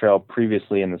done the trail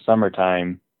previously in the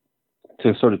summertime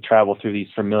to sort of travel through these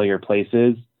familiar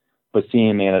places, but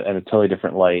seeing them in a totally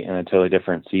different light and a totally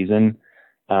different season.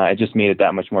 It just made it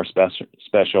that much more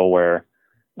special where,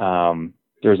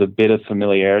 there was a bit of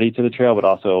familiarity to the trail, but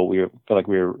also we feel like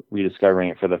we were rediscovering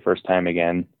it for the first time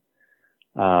again.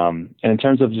 And in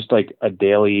terms of just like a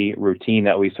daily routine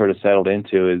that we sort of settled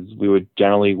into is we would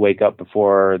generally wake up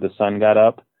before the sun got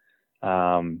up,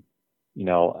 have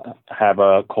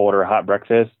a cold or hot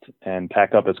breakfast and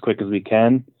pack up as quick as we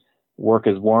can, work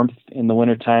as warmth in the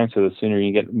wintertime. So the sooner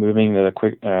you get moving, the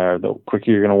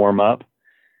quicker you're going to warm up.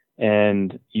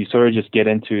 And you sort of just get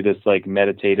into this like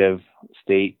meditative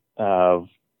state of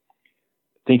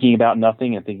thinking about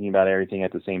nothing and thinking about everything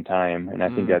at the same time. And I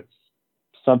think that's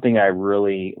something I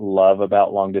really love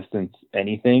about long distance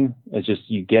anything. It's just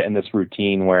you get in this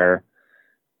routine where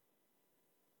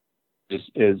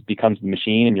it becomes the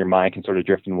machine and your mind can sort of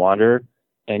drift and wander,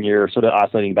 and you're sort of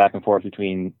oscillating back and forth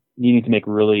between needing to make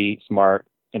really smart,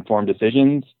 informed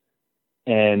decisions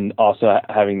and also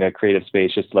having the creative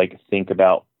space just like think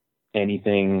about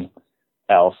anything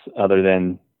else other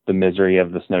than the misery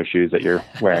of the snowshoes that you're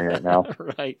wearing right now.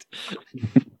 Right.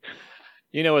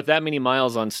 With that many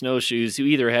miles on snowshoes, you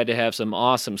either had to have some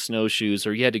awesome snowshoes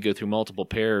or you had to go through multiple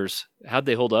pairs. How'd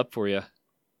they hold up for you?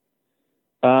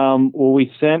 Well,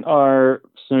 we sent our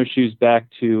snowshoes back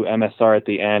to MSR at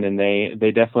the end, and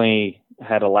they definitely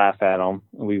had a laugh at them.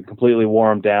 We completely wore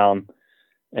them down,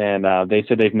 and they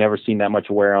said they've never seen that much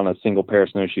wear on a single pair of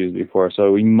snowshoes before.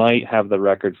 So we might have the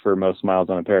record for most miles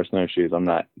on a pair of snowshoes.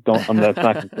 That's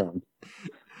not confirmed.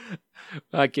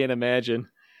 I can't imagine.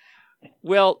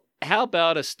 Well, how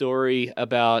about a story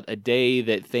about a day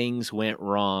that things went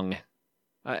wrong?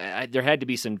 There had to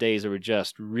be some days that were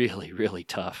just really, really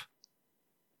tough.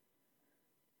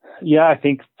 Yeah, I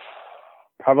think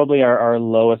probably our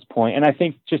lowest point, and I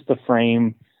think just to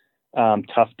frame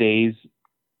tough days,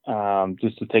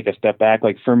 just to take a step back,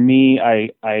 like for me,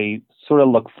 I sort of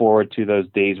look forward to those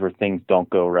days where things don't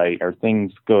go right or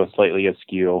things go slightly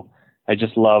askew. I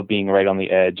just love being right on the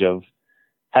edge of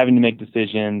having to make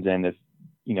decisions, and if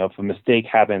a mistake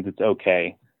happens, it's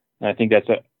okay. And I think that's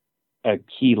a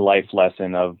key life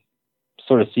lesson of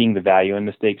sort of seeing the value in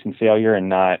mistakes and failure and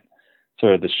not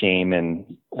sort of the shame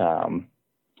and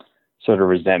sort of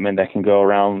resentment that can go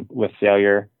around with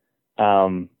failure.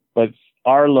 But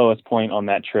our lowest point on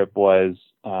that trip was,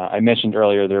 I mentioned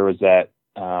earlier, there was that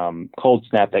cold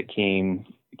snap that came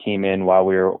came in while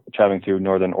we were traveling through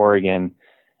northern Oregon,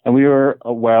 and we were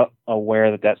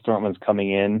aware that storm was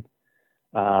coming in,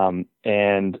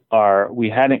 and we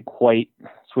hadn't quite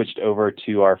switched over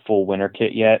to our full winter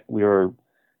kit yet.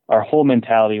 Our whole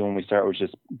mentality when we started was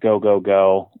just go, go,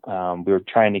 go. We were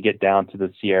trying to get down to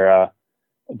the Sierra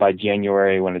by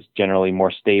January when it's generally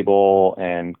more stable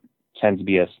and tends to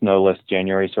be a snowless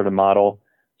January sort of model.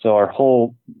 So our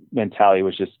whole mentality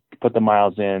was just put the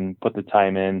miles in, put the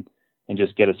time in, and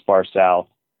just get as far south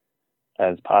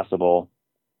as possible.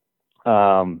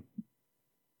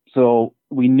 So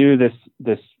we knew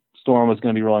this storm was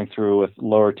going to be rolling through with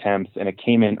lower temps, and it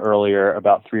came in earlier,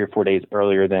 about 3 or 4 days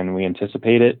earlier than we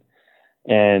anticipated.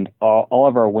 And all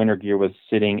of our winter gear was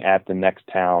sitting at the next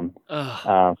town.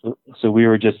 So we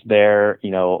were just there,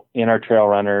 in our trail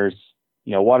runners,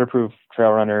 waterproof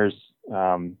trail runners,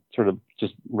 sort of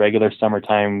just regular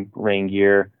summertime rain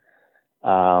gear,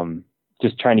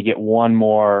 just trying to get one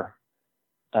more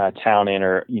town in,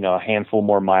 or a handful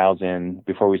more miles in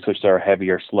before we switched to our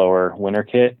heavier, slower winter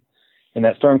kit. And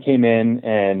that storm came in,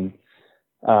 and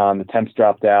the temps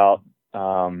dropped out.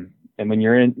 And when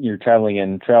you're traveling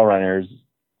in trail runners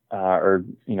or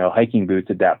hiking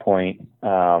boots at that point,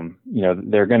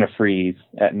 they're going to freeze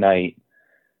at night.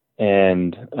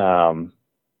 And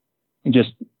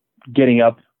just getting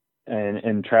up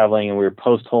and traveling, and we were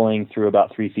post-holing through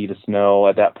about 3 feet of snow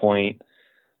at that point.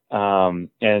 And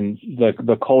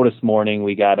the coldest morning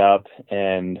we got up,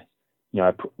 and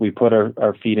we put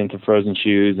our feet into frozen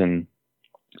shoes, and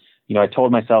I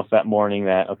told myself that morning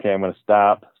that, okay, I'm going to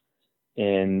stop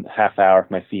in half hour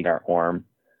if my feet aren't warm.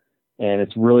 And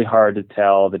it's really hard to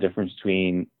tell the difference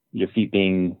between your feet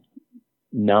being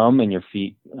numb and your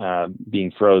feet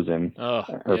being frozen.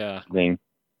 Freezing.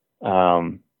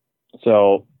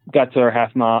 So got to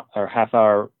our half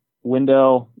hour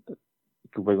window,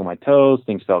 could wiggle my toes,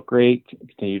 things felt great,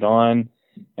 continued on.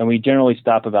 And we generally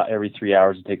stop about every 3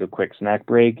 hours to take a quick snack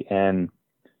break. And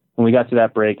when we got to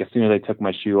that break, as soon as I took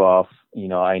my shoe off,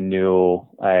 I knew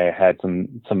I had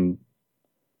some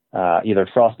either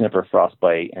frost nip or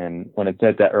frostbite. And when it's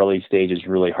at that early stage, it's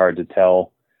really hard to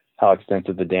tell how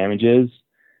extensive the damage is.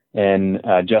 And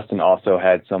Justin also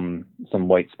had some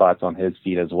white spots on his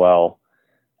feet as well.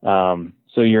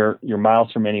 So you're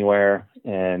miles from anywhere,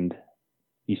 and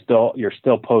you're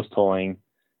still post-holing.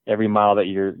 Every mile that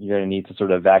you're going to need to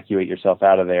sort of evacuate yourself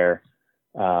out of there,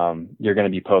 you're going to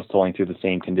be post-holing through the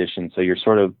same conditions. So you're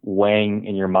sort of weighing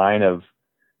in your mind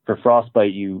for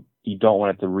frostbite, you don't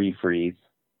want it to refreeze.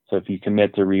 So if you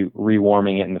commit to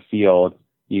rewarming it in the field,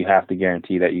 you have to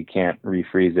guarantee that you can't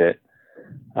refreeze it.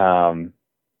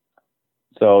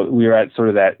 So we were at sort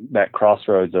of that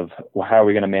crossroads of, well, how are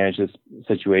we going to manage this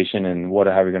situation, and how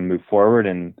are we going to move forward?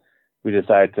 And we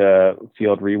decided to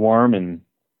field rewarm and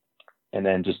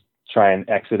then just try and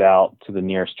exit out to the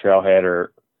nearest trailhead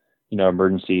or,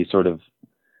 emergency sort of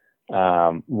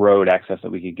road access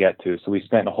that we could get to. So we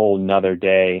spent a whole another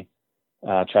day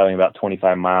traveling about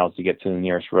 25 miles to get to the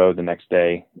nearest road the next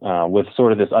day, with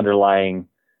sort of this underlying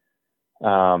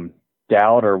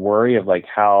doubt or worry of like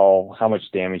how much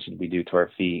damage did we do to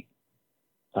our feet.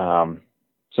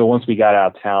 So once we got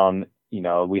out of town,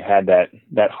 we had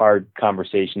that hard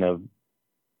conversation of,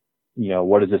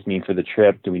 what does this mean for the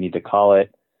trip? Do we need to call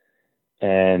it?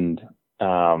 And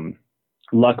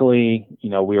luckily,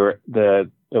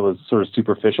 it was sort of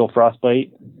superficial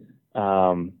frostbite.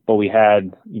 But we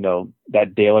had,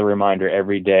 that daily reminder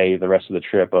every day, the rest of the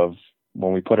trip, of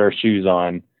when we put our shoes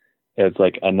on, it's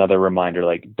like another reminder,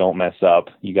 like, don't mess up.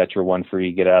 You got your one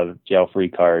free, get out of jail free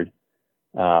card.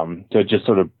 So it just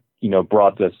sort of,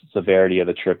 brought the severity of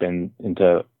the trip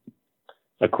into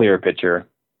a clearer picture.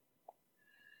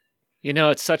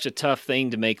 It's such a tough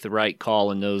thing to make the right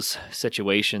call in those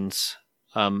situations.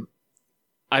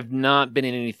 I've not been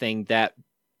in anything that,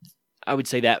 I would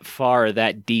say, that far or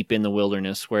that deep in the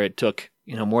wilderness where it took,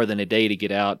 more than a day to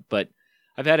get out. But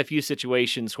I've had a few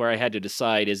situations where I had to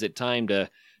decide, is it time to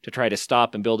try to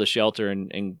stop and build a shelter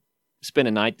and spend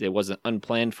a night that wasn't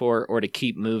unplanned for, or to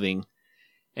keep moving?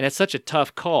 And it's such a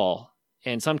tough call.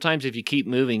 And sometimes if you keep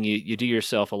moving, you do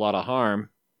yourself a lot of harm.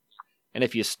 And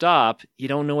if you stop, you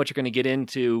don't know what you're going to get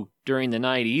into during the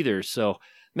night either. So,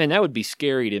 man, that would be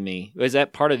scary to me. Is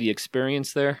that part of the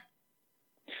experience there?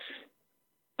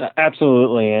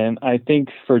 Absolutely. And I think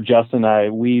for Justin and I,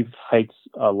 we've hiked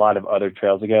a lot of other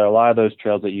trails together. A lot of those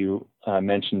trails that you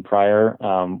mentioned prior,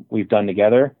 we've done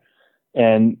together.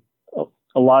 And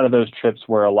a lot of those trips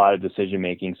were a lot of decision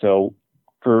making. So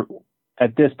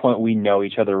at this point, we know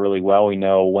each other really well. We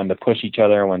know when to push each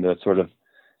other, when to sort of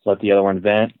let the other one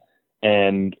vent,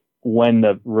 and when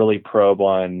to really probe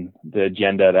on the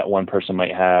agenda that one person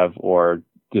might have, or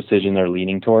decision they're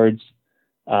leaning towards.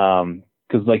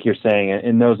 Because like you're saying,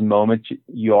 in those moments,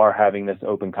 you are having this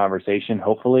open conversation,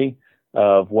 hopefully,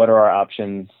 of what are our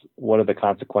options, what are the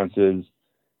consequences,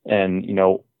 and,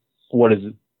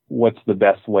 what's the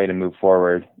best way to move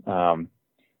forward.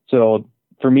 So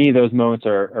for me, those moments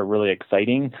are really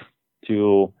exciting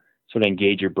to sort of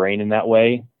engage your brain in that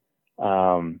way,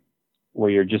 where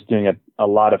you're just doing a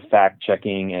lot of fact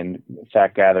checking and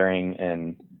fact gathering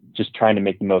and just trying to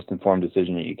make the most informed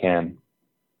decision that you can.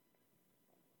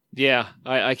 Yeah,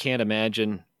 I can't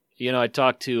imagine. I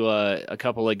talked to a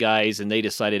couple of guys, and they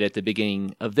decided at the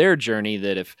beginning of their journey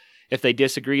that if they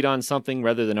disagreed on something,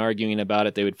 rather than arguing about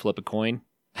it, they would flip a coin.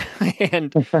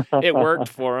 And it worked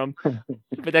for them.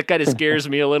 But that kind of scares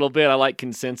me a little bit. I like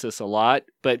consensus a lot.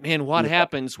 But, man, what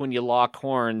happens when you lock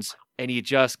horns and you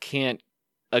just can't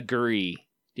agree?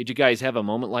 Did you guys have a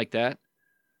moment like that?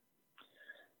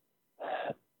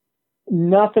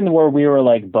 Nothing where we were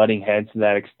like butting heads to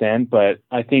that extent, but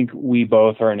I think we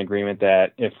both are in agreement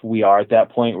that if we are at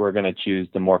that point, we're going to choose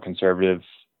the more conservative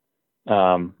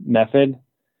method.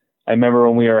 I remember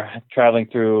when we were traveling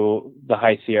through the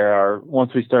High Sierra,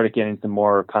 once we started getting some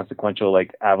more consequential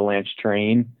like avalanche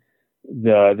terrain,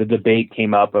 the debate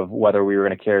came up of whether we were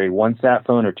going to carry one sat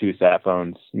phone or two sat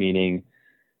phones, meaning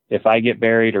if I get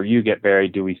buried or you get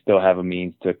buried, do we still have a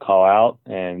means to call out?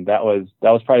 And that was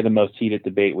probably the most heated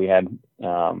debate we had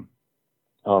on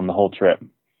the whole trip.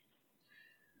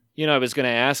 I was going to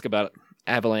ask about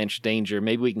avalanche danger.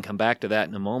 Maybe we can come back to that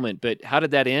in a moment. But how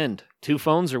did that end? 2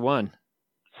 phones or 1?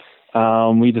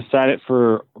 We decided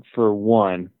for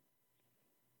 1.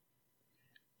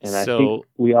 And I think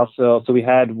we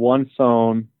had 1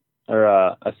 phone or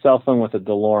a cell phone with a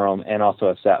DeLorme and also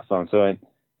a sat phone. So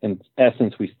in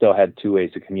essence, we still had 2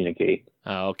 ways to communicate.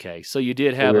 Oh, okay. So you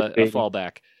did have a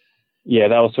fallback. Yeah,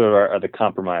 that was sort of the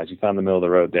compromise. We found the middle of the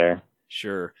road there.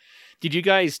 Sure. Did you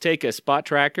guys take a spot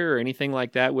tracker or anything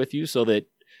like that with you so that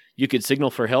you could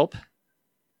signal for help?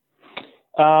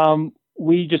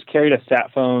 We just carried a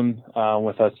sat phone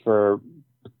with us for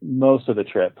most of the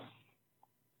trip.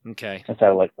 Okay. A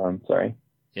satellite phone, sorry.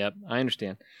 Yep, I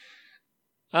understand.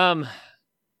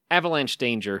 Avalanche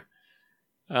danger.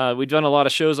 We've done a lot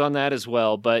of shows on that as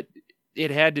well, but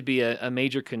it had to be a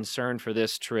major concern for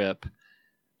this trip.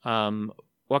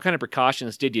 What kind of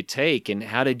precautions did you take, and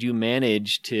how did you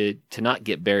manage to not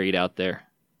get buried out there?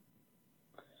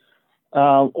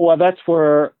 Well, that's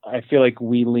where I feel like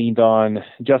we leaned on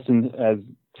Justin as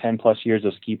 10 plus years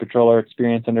of ski patroller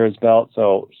experience under his belt.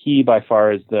 So he by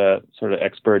far is the sort of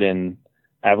expert in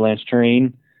avalanche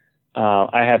terrain.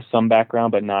 I have some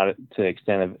background, but not to the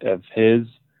extent of his.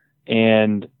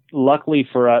 And luckily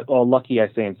for us, lucky I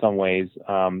say in some ways,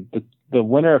 the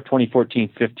winter of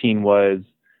 2014-15 was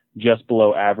just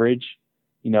below average.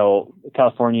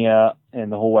 California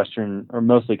and the whole Western, or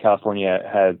mostly California,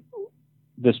 had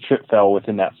this trip fell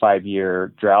within that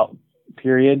 5-year drought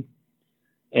period.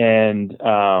 And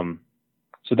so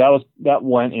that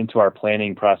went into our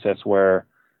planning process where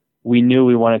we knew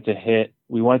we wanted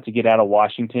to get out of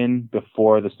Washington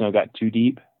before the snow got too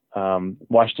deep.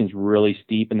 Washington's really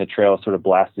steep and the trail sort of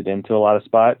blasted into a lot of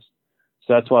spots.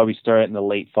 So that's why we started in the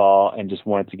late fall and just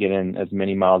wanted to get in as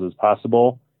many miles as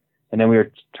possible. And then we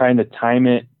were trying to time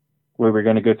it where we're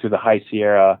going to go through the High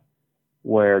Sierra,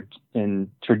 where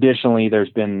traditionally there's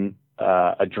been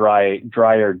a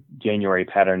drier January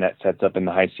pattern that sets up in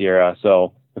the High Sierra.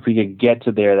 So if we could get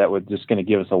to there, that was just going to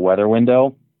give us a weather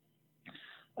window.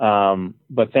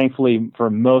 But thankfully, for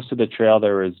most of the trail,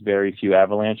 there was very few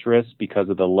avalanche risks because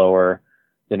of the lower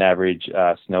than average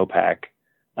snowpack.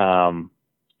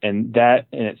 And that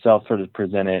in itself sort of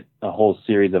presented a whole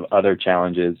series of other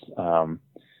challenges.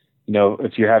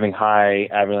 If you're having high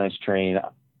avalanche terrain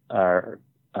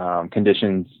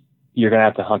conditions, you're going to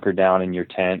have to hunker down in your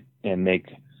tent and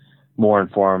make more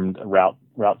informed route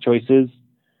choices.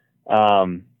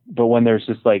 But when there's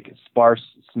just like sparse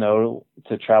snow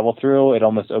to travel through, it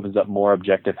almost opens up more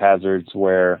objective hazards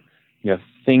where,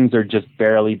 things are just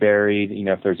barely buried,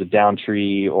 if there's a down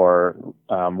tree or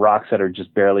rocks that are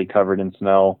just barely covered in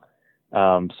snow.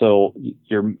 So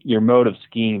your mode of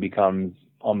skiing becomes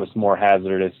almost more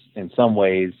hazardous in some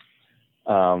ways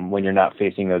when you're not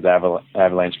facing those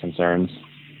avalanche concerns.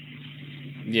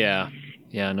 Yeah,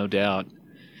 no doubt.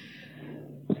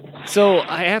 So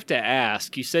I have to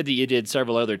ask, you said that you did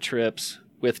several other trips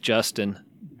with Justin,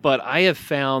 but I have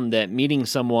found that meeting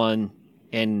someone,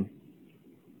 and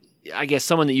I guess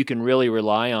someone that you can really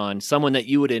rely on, someone that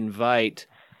you would invite,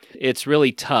 it's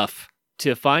really tough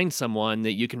to find someone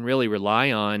that you can really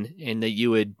rely on and that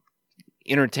you would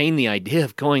entertain the idea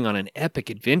of going on an epic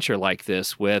adventure like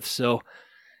this with. So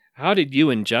how did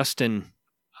you and Justin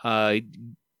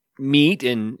meet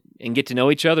and get to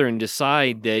know each other and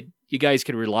decide that you guys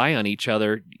could rely on each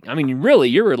other. I mean, really,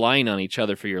 you're relying on each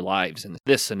other for your lives in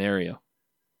this scenario.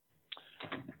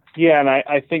 Yeah, and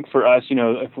I think for us,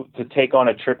 to take on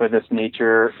a trip of this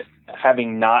nature,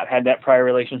 having not had that prior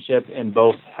relationship and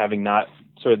both having not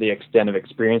sort of the extent of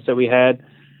experience that we had,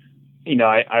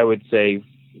 I would say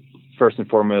first and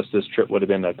foremost, this trip would have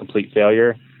been a complete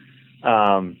failure.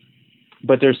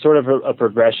 But there's sort of a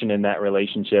progression in that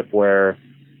relationship where,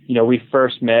 we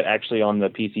first met actually on the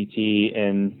PCT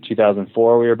in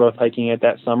 2004. We were both hiking it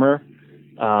that summer,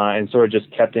 and sort of just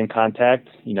kept in contact.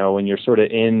 When you're sort of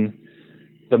in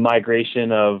the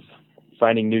migration of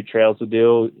finding new trails to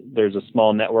do, there's a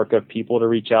small network of people to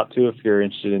reach out to if you're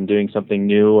interested in doing something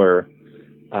new,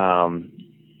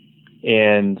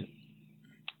 and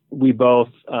we both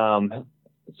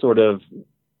sort of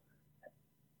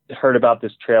heard about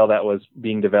this trail that was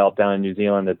being developed down in New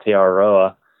Zealand, the Te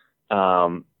Araroa,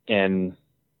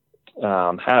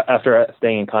 after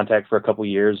staying in contact for a couple of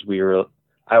years,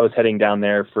 I was heading down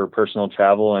there for personal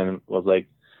travel and was like,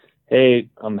 hey,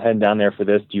 I'm heading down there for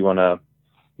this. Do you want to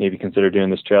maybe consider doing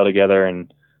this trail together?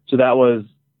 And so that was,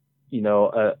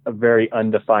 a very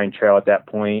undefined trail at that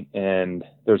point. And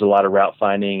there's a lot of route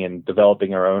finding and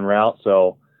developing our own route.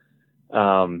 So,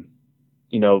 not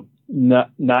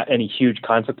any huge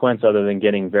consequence other than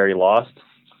getting very lost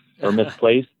or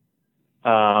misplaced.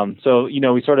 So,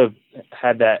 we sort of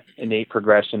had that innate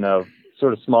progression of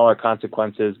sort of smaller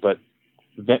consequences, but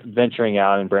venturing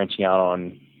out and branching out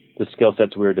on the skill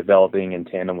sets we were developing in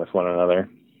tandem with one another.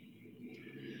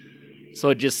 So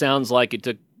it just sounds like it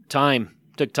took time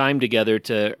together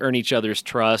to earn each other's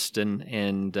trust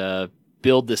and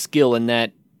build the skill in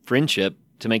that friendship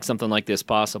to make something like this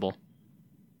possible.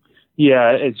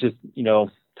 Yeah, it's just,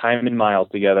 time and miles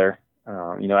together.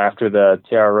 After the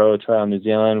Te Araroa Trail in New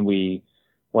Zealand, we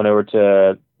went over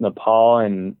to Nepal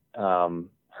and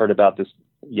heard about this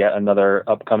yet another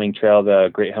upcoming trail, the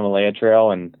Great Himalaya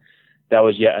Trail. And that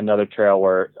was yet another trail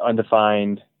where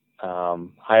undefined,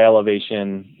 high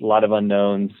elevation, a lot of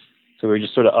unknowns. So we were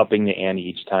just sort of upping the ante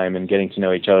each time and getting to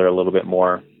know each other a little bit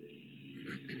more.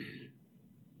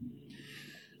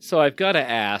 So I've got to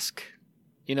ask,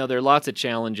 there are lots of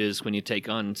challenges when you take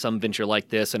on some venture like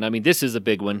this. And I mean, this is a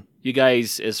big one. You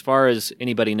guys, as far as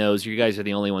anybody knows, you guys are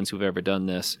the only ones who've ever done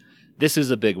this. This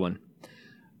is a big one.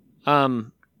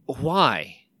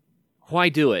 Why? Why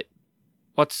do it?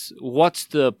 What's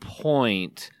the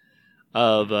point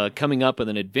of coming up with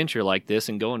an adventure like this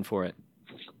and going for it?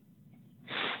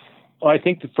 Well, I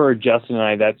think for Justin and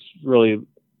I, that's really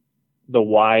the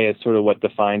why is sort of what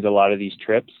defines a lot of these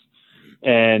trips.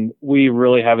 And we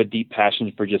really have a deep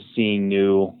passion for just seeing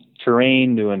new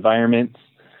terrain, new environments.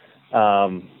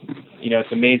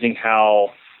 It's amazing how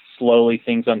slowly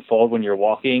things unfold when you're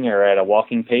walking or at a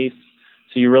walking pace.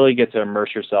 So you really get to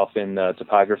immerse yourself in the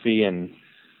topography and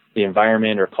the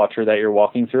environment or culture that you're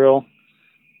walking through.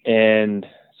 And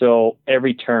so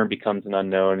every turn becomes an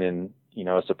unknown and,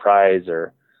 a surprise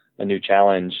or a new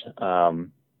challenge. So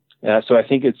I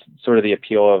think it's sort of the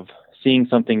appeal of seeing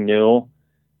something new.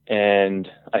 And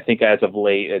I think as of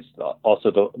late, it's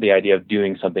also the idea of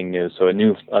doing something new. So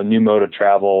a new mode of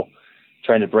travel,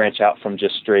 trying to branch out from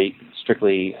just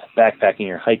strictly backpacking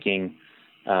or hiking.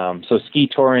 So ski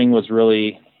touring was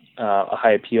really a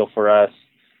high appeal for us.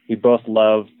 We both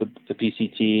love the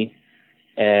PCT,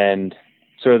 and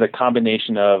sort of the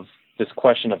combination of this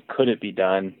question of could it be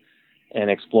done and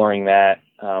exploring that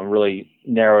really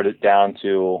narrowed it down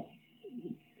to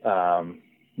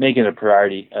make it a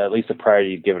priority, at least a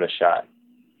priority to give it a shot.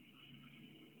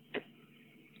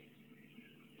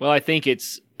 Well, I think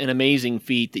it's an amazing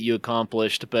feat that you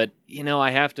accomplished, but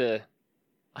I have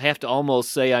to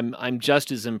almost say I'm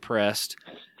just as impressed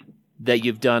that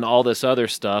you've done all this other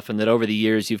stuff and that over the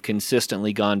years you've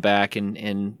consistently gone back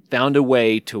and found a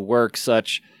way to work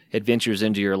such adventures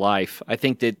into your life. I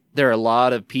think that there are a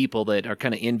lot of people that are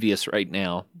kind of envious right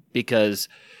now because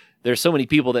there's so many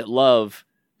people that love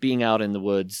being out in the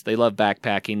woods. They love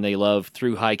backpacking. They love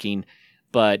through hiking,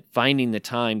 but finding the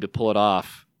time to pull it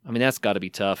off, I mean, that's got to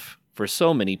be tough for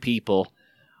so many people.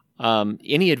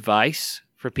 Any advice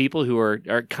for people who are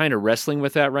kind of wrestling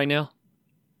with that right now?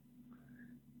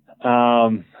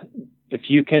 If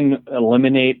you can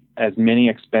eliminate as many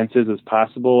expenses as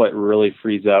possible, it really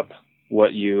frees up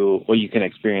what you can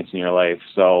experience in your life.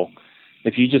 So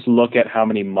if you just look at how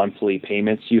many monthly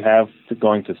payments you have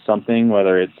going to something,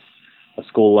 whether it's a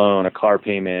school loan, a car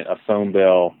payment, a phone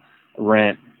bill,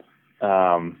 rent,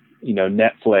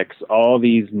 Netflix, all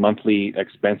these monthly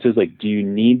expenses, like, do you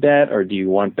need that or do you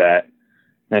want that?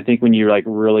 And I think when you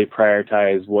really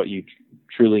prioritize what you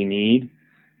truly need,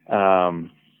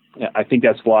 I think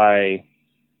that's why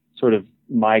sort of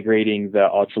migrating the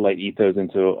ultralight ethos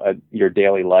into your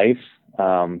daily life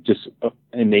just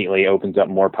innately opens up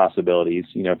more possibilities.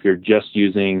 If you're just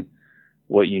using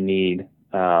what you need,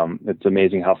 it's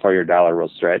amazing how far your dollar will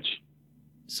stretch.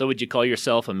 So would you call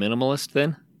yourself a minimalist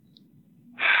then?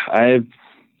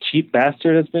 Cheap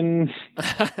bastard has been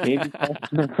maybe.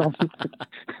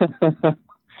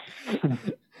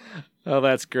 Oh,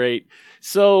 that's great.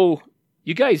 So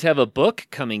you guys have a book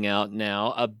coming out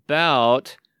now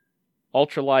about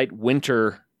ultralight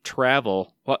winter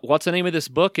travel. What's the name of this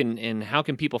book, and how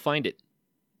can people find it?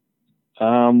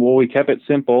 Well, we kept it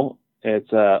simple.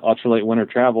 It's ultralight winter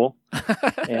travel,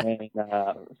 and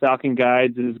Falcon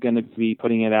Guides is going to be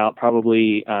putting it out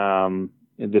probably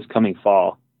this coming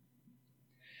fall.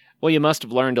 Well, you must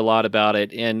have learned a lot about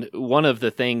it, and one of the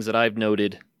things that I've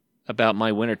noted about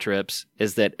my winter trips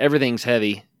is that everything's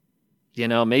heavy.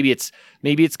 Maybe it's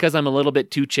because I'm a little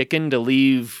bit too chicken to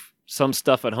leave some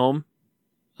stuff at home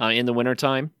in the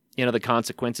wintertime. The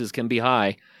consequences can be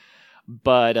high.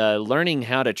 But learning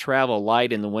how to travel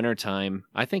light in the wintertime,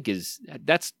 I think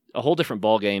that's a whole different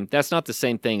ballgame. That's not the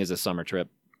same thing as a summer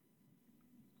trip.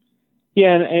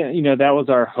 Yeah, and that was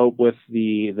our hope with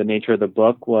the nature of the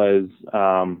book was,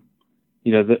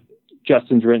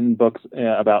 Justin's written books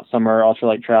about summer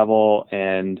ultralight travel,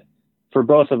 and for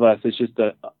both of us, it's just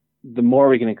the more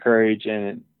we can encourage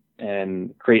and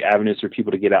create avenues for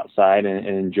people to get outside and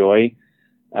enjoy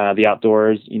the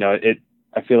outdoors.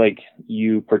 I feel like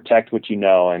you protect what you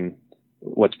know, and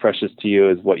what's precious to you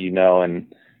is what you know.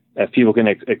 And if people can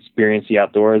experience the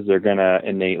outdoors, they're going to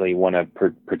innately want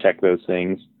to protect those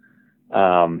things.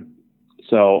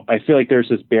 So I feel like there's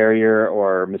this barrier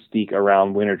or mystique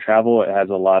around winter travel. It has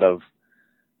a lot of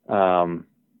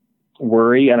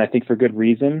worry, and I think for good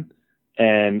reason.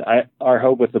 And our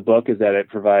hope with the book is that it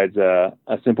provides a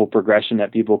simple progression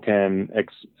that people can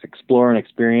explore and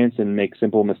experience and make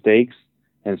simple mistakes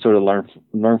and sort of learn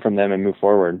from them and move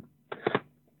forward.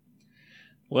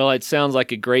 Well, it sounds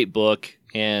like a great book,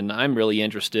 and I'm really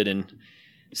interested in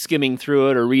skimming through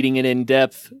it or reading it in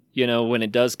depth, when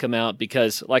it does come out,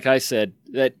 because like I said,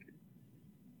 that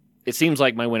it seems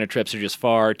like my winter trips are just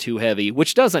far too heavy,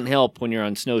 which doesn't help when you're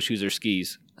on snowshoes or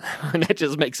skis. And that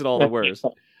just makes it all the worse.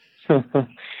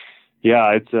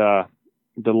 Yeah, it's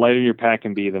the lighter your pack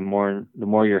can be, the more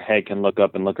your head can look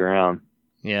up and look around.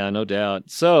 Yeah, no doubt.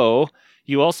 So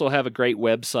you also have a great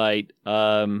website,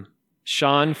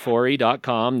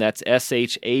 ShawnForry.com. That's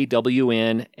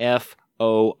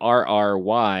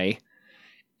ShawnForry.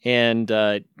 And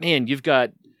man, you've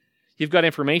got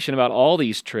information about all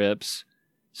these trips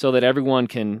so that everyone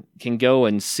can go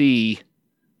and see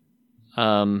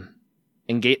and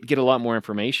get a lot more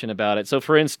information about it. So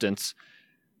for instance,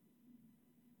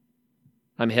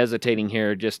 I'm hesitating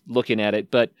here just looking at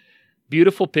it, but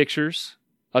beautiful pictures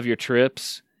of your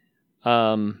trips.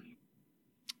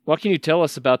 What can you tell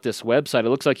us about this website? It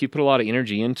looks like you put a lot of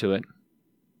energy into it.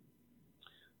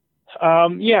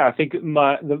 Yeah, I think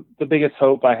the biggest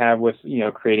hope I have with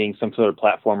creating some sort of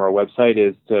platform or website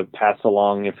is to pass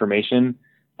along information.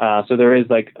 So there is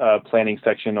like a planning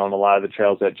section on a lot of the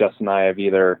trails that Justin and I have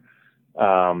either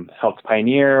helped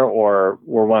pioneer or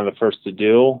were one of the first to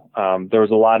do. There was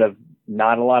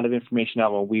not a lot of information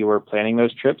out when we were planning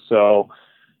those trips. So,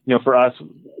 for us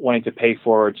wanting to pay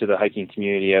forward to the hiking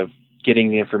community of getting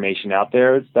the information out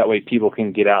there, that way people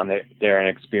can get out there and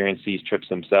experience these trips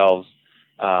themselves.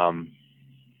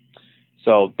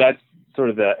 So that's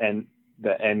sort of the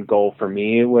end goal for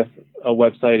me with a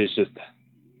website, is just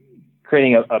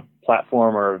creating a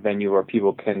platform or a venue where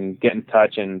people can get in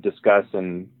touch and discuss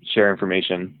and share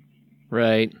information.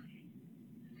 Right.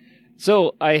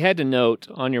 So I had to note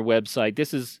on your website,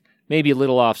 this is maybe a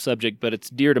little off subject, but it's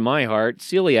dear to my heart,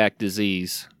 celiac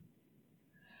disease.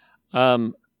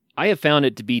 I have found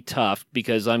it to be tough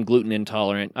because I'm gluten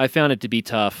intolerant. I found it to be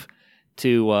tough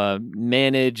to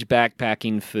manage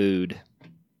backpacking food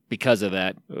because of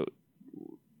that.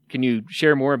 Can you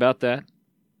share more about that?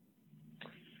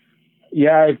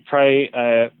 Yeah,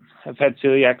 I've had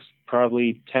celiac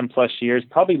probably 10 plus years,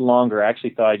 probably longer. I actually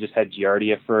thought I just had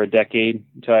Giardia for a decade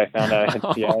until I found out I had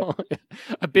celiac.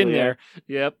 I've been there.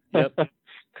 Yep. But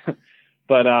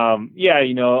yeah,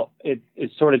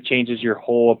 it sort of changes your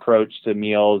whole approach to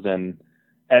meals. And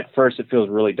at first it feels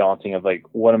really daunting of like,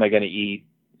 what am I going to eat?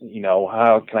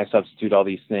 How can I substitute all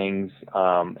these things?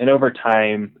 And over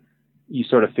time, you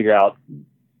sort of figure out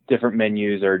different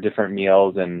menus or different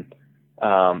meals. And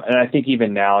I think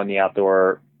even now in the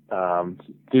outdoor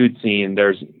food scene,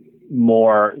 there's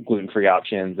more gluten-free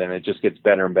options, and it just gets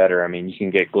better and better. I mean, you can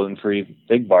get gluten-free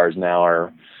Big Bars now,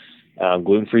 or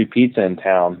gluten-free pizza in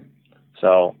town.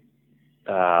 So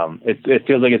it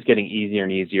feels like it's getting easier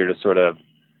and easier to sort of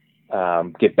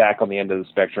get back on the end of the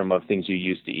spectrum of things you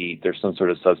used to eat. There's some sort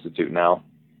of substitute now.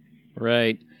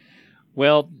 Right.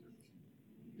 Well,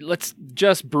 let's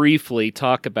just briefly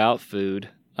talk about food.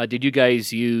 Did you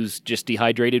guys use just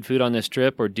dehydrated food on this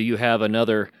trip, or do you have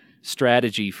another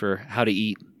strategy for how to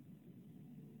eat?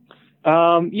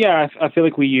 Yeah, I feel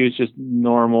like we use just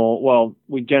normal. Well,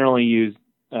 we generally use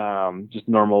just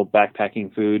normal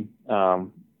backpacking food.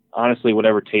 Honestly,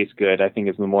 whatever tastes good, I think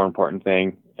is the more important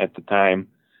thing at the time.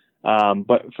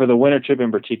 But for the winter trip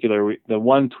in particular, the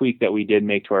one tweak that we did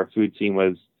make to our food scene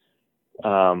was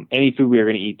any food we were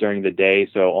going to eat during the day,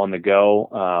 so on the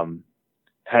go,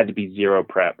 had to be zero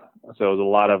prep. So it was a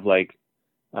lot of like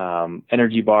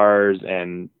energy bars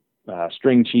and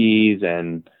string cheese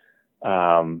and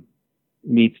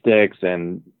meat sticks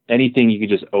and anything you could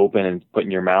just open and put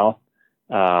in your mouth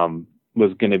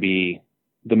was going to be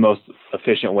the most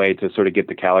efficient way to sort of get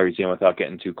the calories in without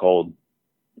getting too cold.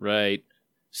 Right.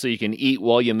 So you can eat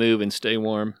while you move and stay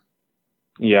warm.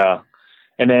 Yeah.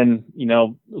 And then,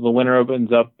 the winter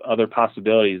opens up other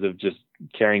possibilities of just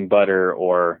carrying butter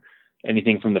or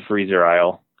anything from the freezer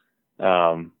aisle.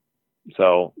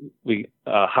 So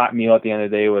a hot meal at the end of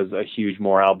the day was a huge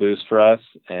morale boost for us.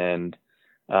 And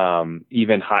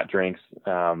even hot drinks.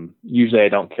 Usually I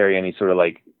don't carry any sort of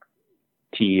like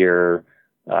tea or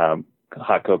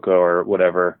hot cocoa or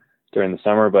whatever during the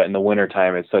summer, but in the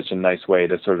wintertime, it's such a nice way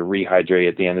to sort of rehydrate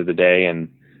at the end of the day and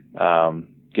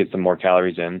get some more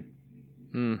calories in.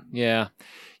 Yeah.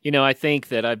 I think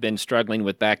that I've been struggling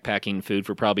with backpacking food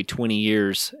for probably 20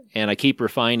 years, and I keep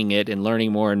refining it and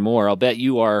learning more and more. I'll bet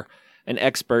you are an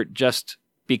expert just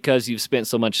because you've spent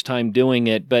so much time doing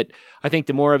it. But I think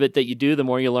the more of it that you do, the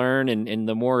more you learn, and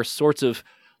the more sorts of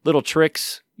little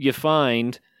tricks you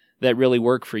find that really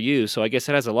work for you. So I guess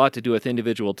it has a lot to do with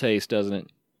individual taste, doesn't it?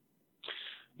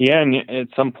 Yeah, and at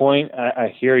some point,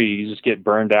 I hear you. You just get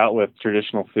burned out with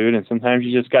traditional food, and sometimes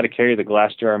you just got to carry the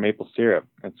glass jar of maple syrup.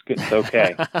 It's good. It's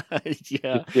okay.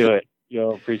 Yeah, just do it.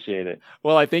 You'll appreciate it.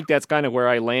 Well, I think that's kind of where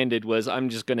I landed. Was I'm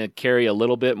just going to carry a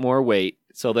little bit more weight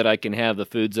so that I can have the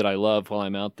foods that I love while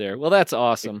I'm out there. Well, that's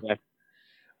awesome. Exactly.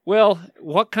 Well,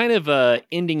 what kind of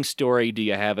ending story do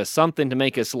you have? As something to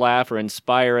make us laugh or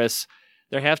inspire us?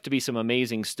 There have to be some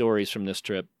amazing stories from this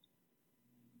trip.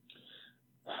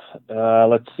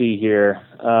 Let's see here.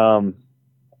 Well,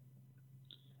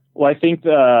 I think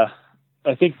the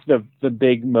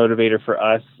big motivator for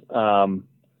us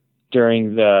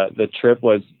during the trip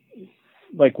was,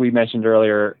 like we mentioned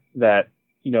earlier, that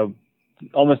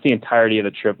almost the entirety of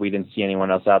the trip we didn't see anyone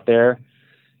else out there,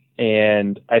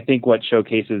 and I think what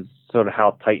showcases sort of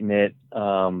how tight knit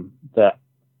the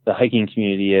hiking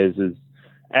community is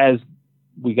as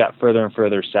we got further and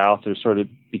further south, there sort of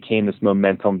became this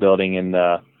momentum building in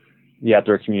the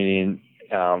outdoor community. And,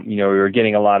 we were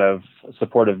getting a lot of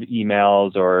supportive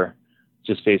emails or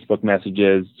just Facebook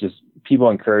messages, just people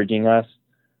encouraging us.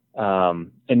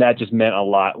 And that just meant a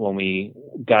lot when we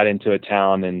got into a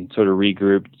town and sort of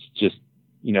regrouped. Just,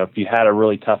 if you had a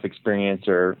really tough experience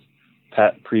or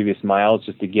previous miles,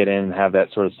 just to get in and have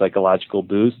that sort of psychological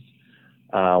boost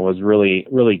was really,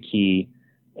 really key.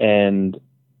 And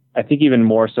I think even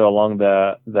more so along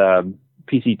the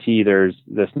PCT, there's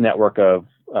this network of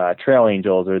trail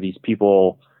angels, or these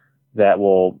people that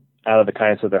will, out of the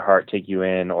kindness of their heart, take you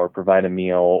in or provide a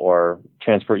meal or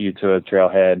transport you to a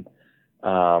trailhead.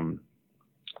 And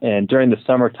during the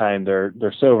summertime, they're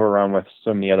so overrun with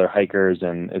so many other hikers,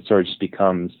 and it sort of just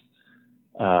becomes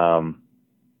a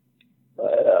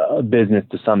business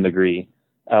to some degree.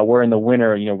 Where in the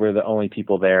winter, we're the only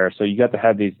people there, so you got to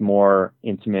have these more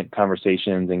intimate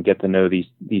conversations and get to know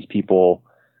these people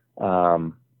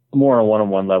more on a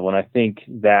one-on-one level. And I think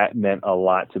that meant a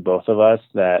lot to both of us,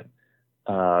 that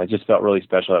it just felt really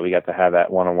special that we got to have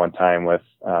that one-on-one time with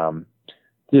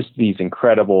just these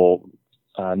incredible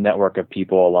network of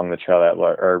people along the trail that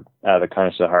are out of the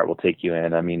kindness of the heart will take you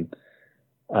in. I mean,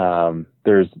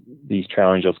 there's these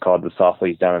trail angels called the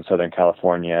Softleys down in Southern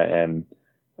California, and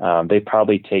they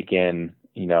probably take in,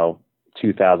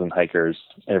 2,000 hikers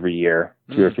every year,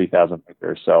 2,000 or 3,000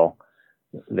 hikers. So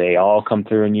they all come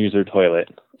through and use their toilet.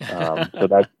 So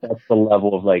that's the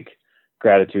level of like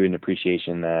gratitude and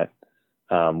appreciation that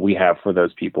we have for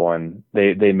those people, and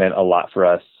they meant a lot for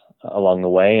us along the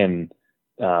way, and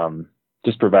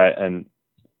just provide an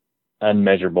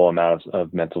unmeasurable amount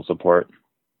of mental support.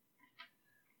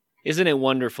 Isn't it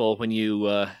wonderful when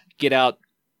you get out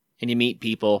and you meet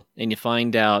people and you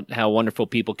find out how wonderful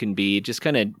people can be? It just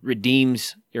kind of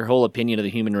redeems your whole opinion of the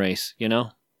human race, Yeah,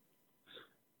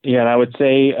 and I would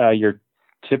say your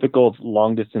typical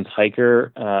long distance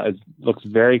hiker looks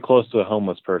very close to a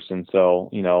homeless person.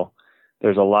 So,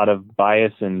 there's a lot of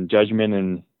bias and judgment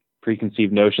and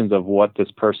preconceived notions of what this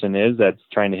person is that's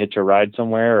trying to hitch a ride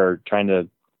somewhere or trying to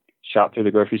shop through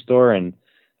the grocery store. And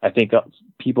I think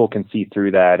people can see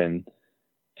through that and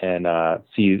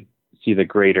see the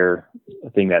greater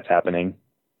thing that's happening.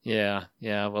 Yeah.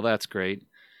 Well, that's great.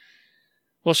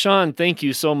 Well, Sean, thank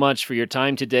you so much for your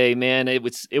time today, man. It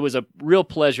was a real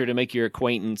pleasure to make your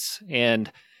acquaintance,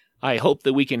 and I hope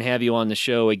that we can have you on the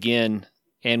show again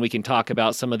and we can talk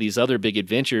about some of these other big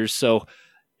adventures. So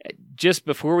just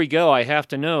before we go, I have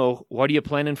to know, what are you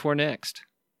planning for next?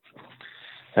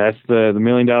 That's the $1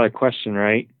 million question,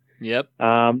 right? Yep.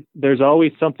 There's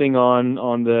always something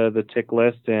on the tick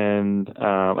list, and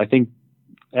I think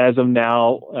as of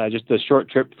now, just a short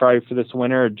trip probably for this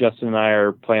winter. Justin and I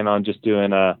are planning on just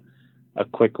doing a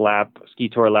quick ski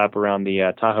tour lap around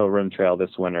the Tahoe Rim Trail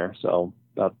this winter. So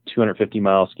about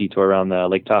 250-mile ski tour around the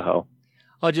Lake Tahoe.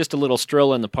 Oh, just a little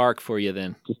stroll in the park for you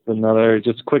then.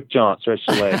 Just quick jaunt, stretch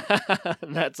the leg.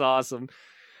 That's awesome.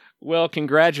 Well,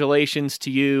 congratulations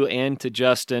to you and to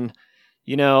Justin.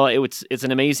 It's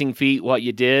an amazing feat what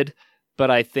you did. But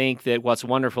I think that what's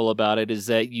wonderful about it is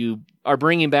that you are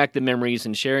bringing back the memories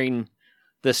and sharing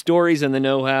the stories and the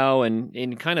know-how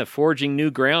and kind of forging new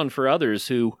ground for others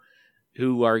who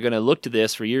are going to look to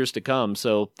this for years to come.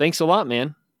 So thanks a lot,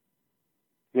 man.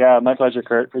 Yeah, my pleasure,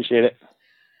 Kurt. Appreciate it.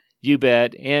 You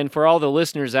bet. And for all the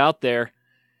listeners out there,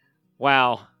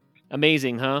 wow,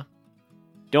 amazing, huh?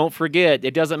 Don't forget,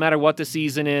 it doesn't matter what the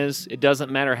season is. It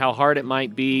doesn't matter how hard it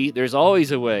might be. There's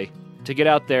always a way to get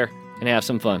out there and have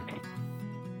some fun.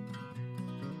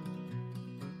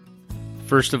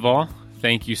 First of all,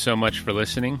 thank you so much for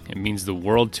listening. It means the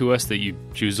world to us that you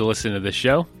choose to listen to the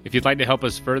show. If you'd like to help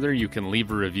us further, you can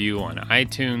leave a review on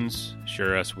iTunes,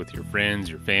 share us with your friends,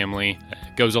 your family.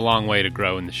 It goes a long way to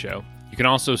grow in the show. You can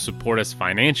also support us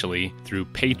financially through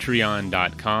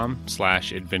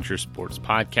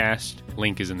patreon.com/adventuresportspodcast.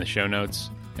 Link is in the show notes.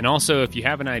 And also, if you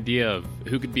have an idea of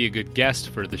who could be a good guest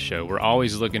for the show, we're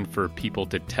always looking for people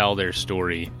to tell their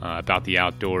story about the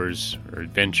outdoors or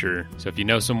adventure. So if you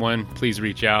know someone, please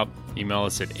reach out. Email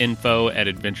us at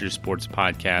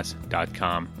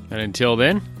info@adventuresportspodcast.com. And until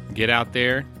then, get out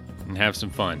there and have some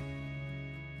fun.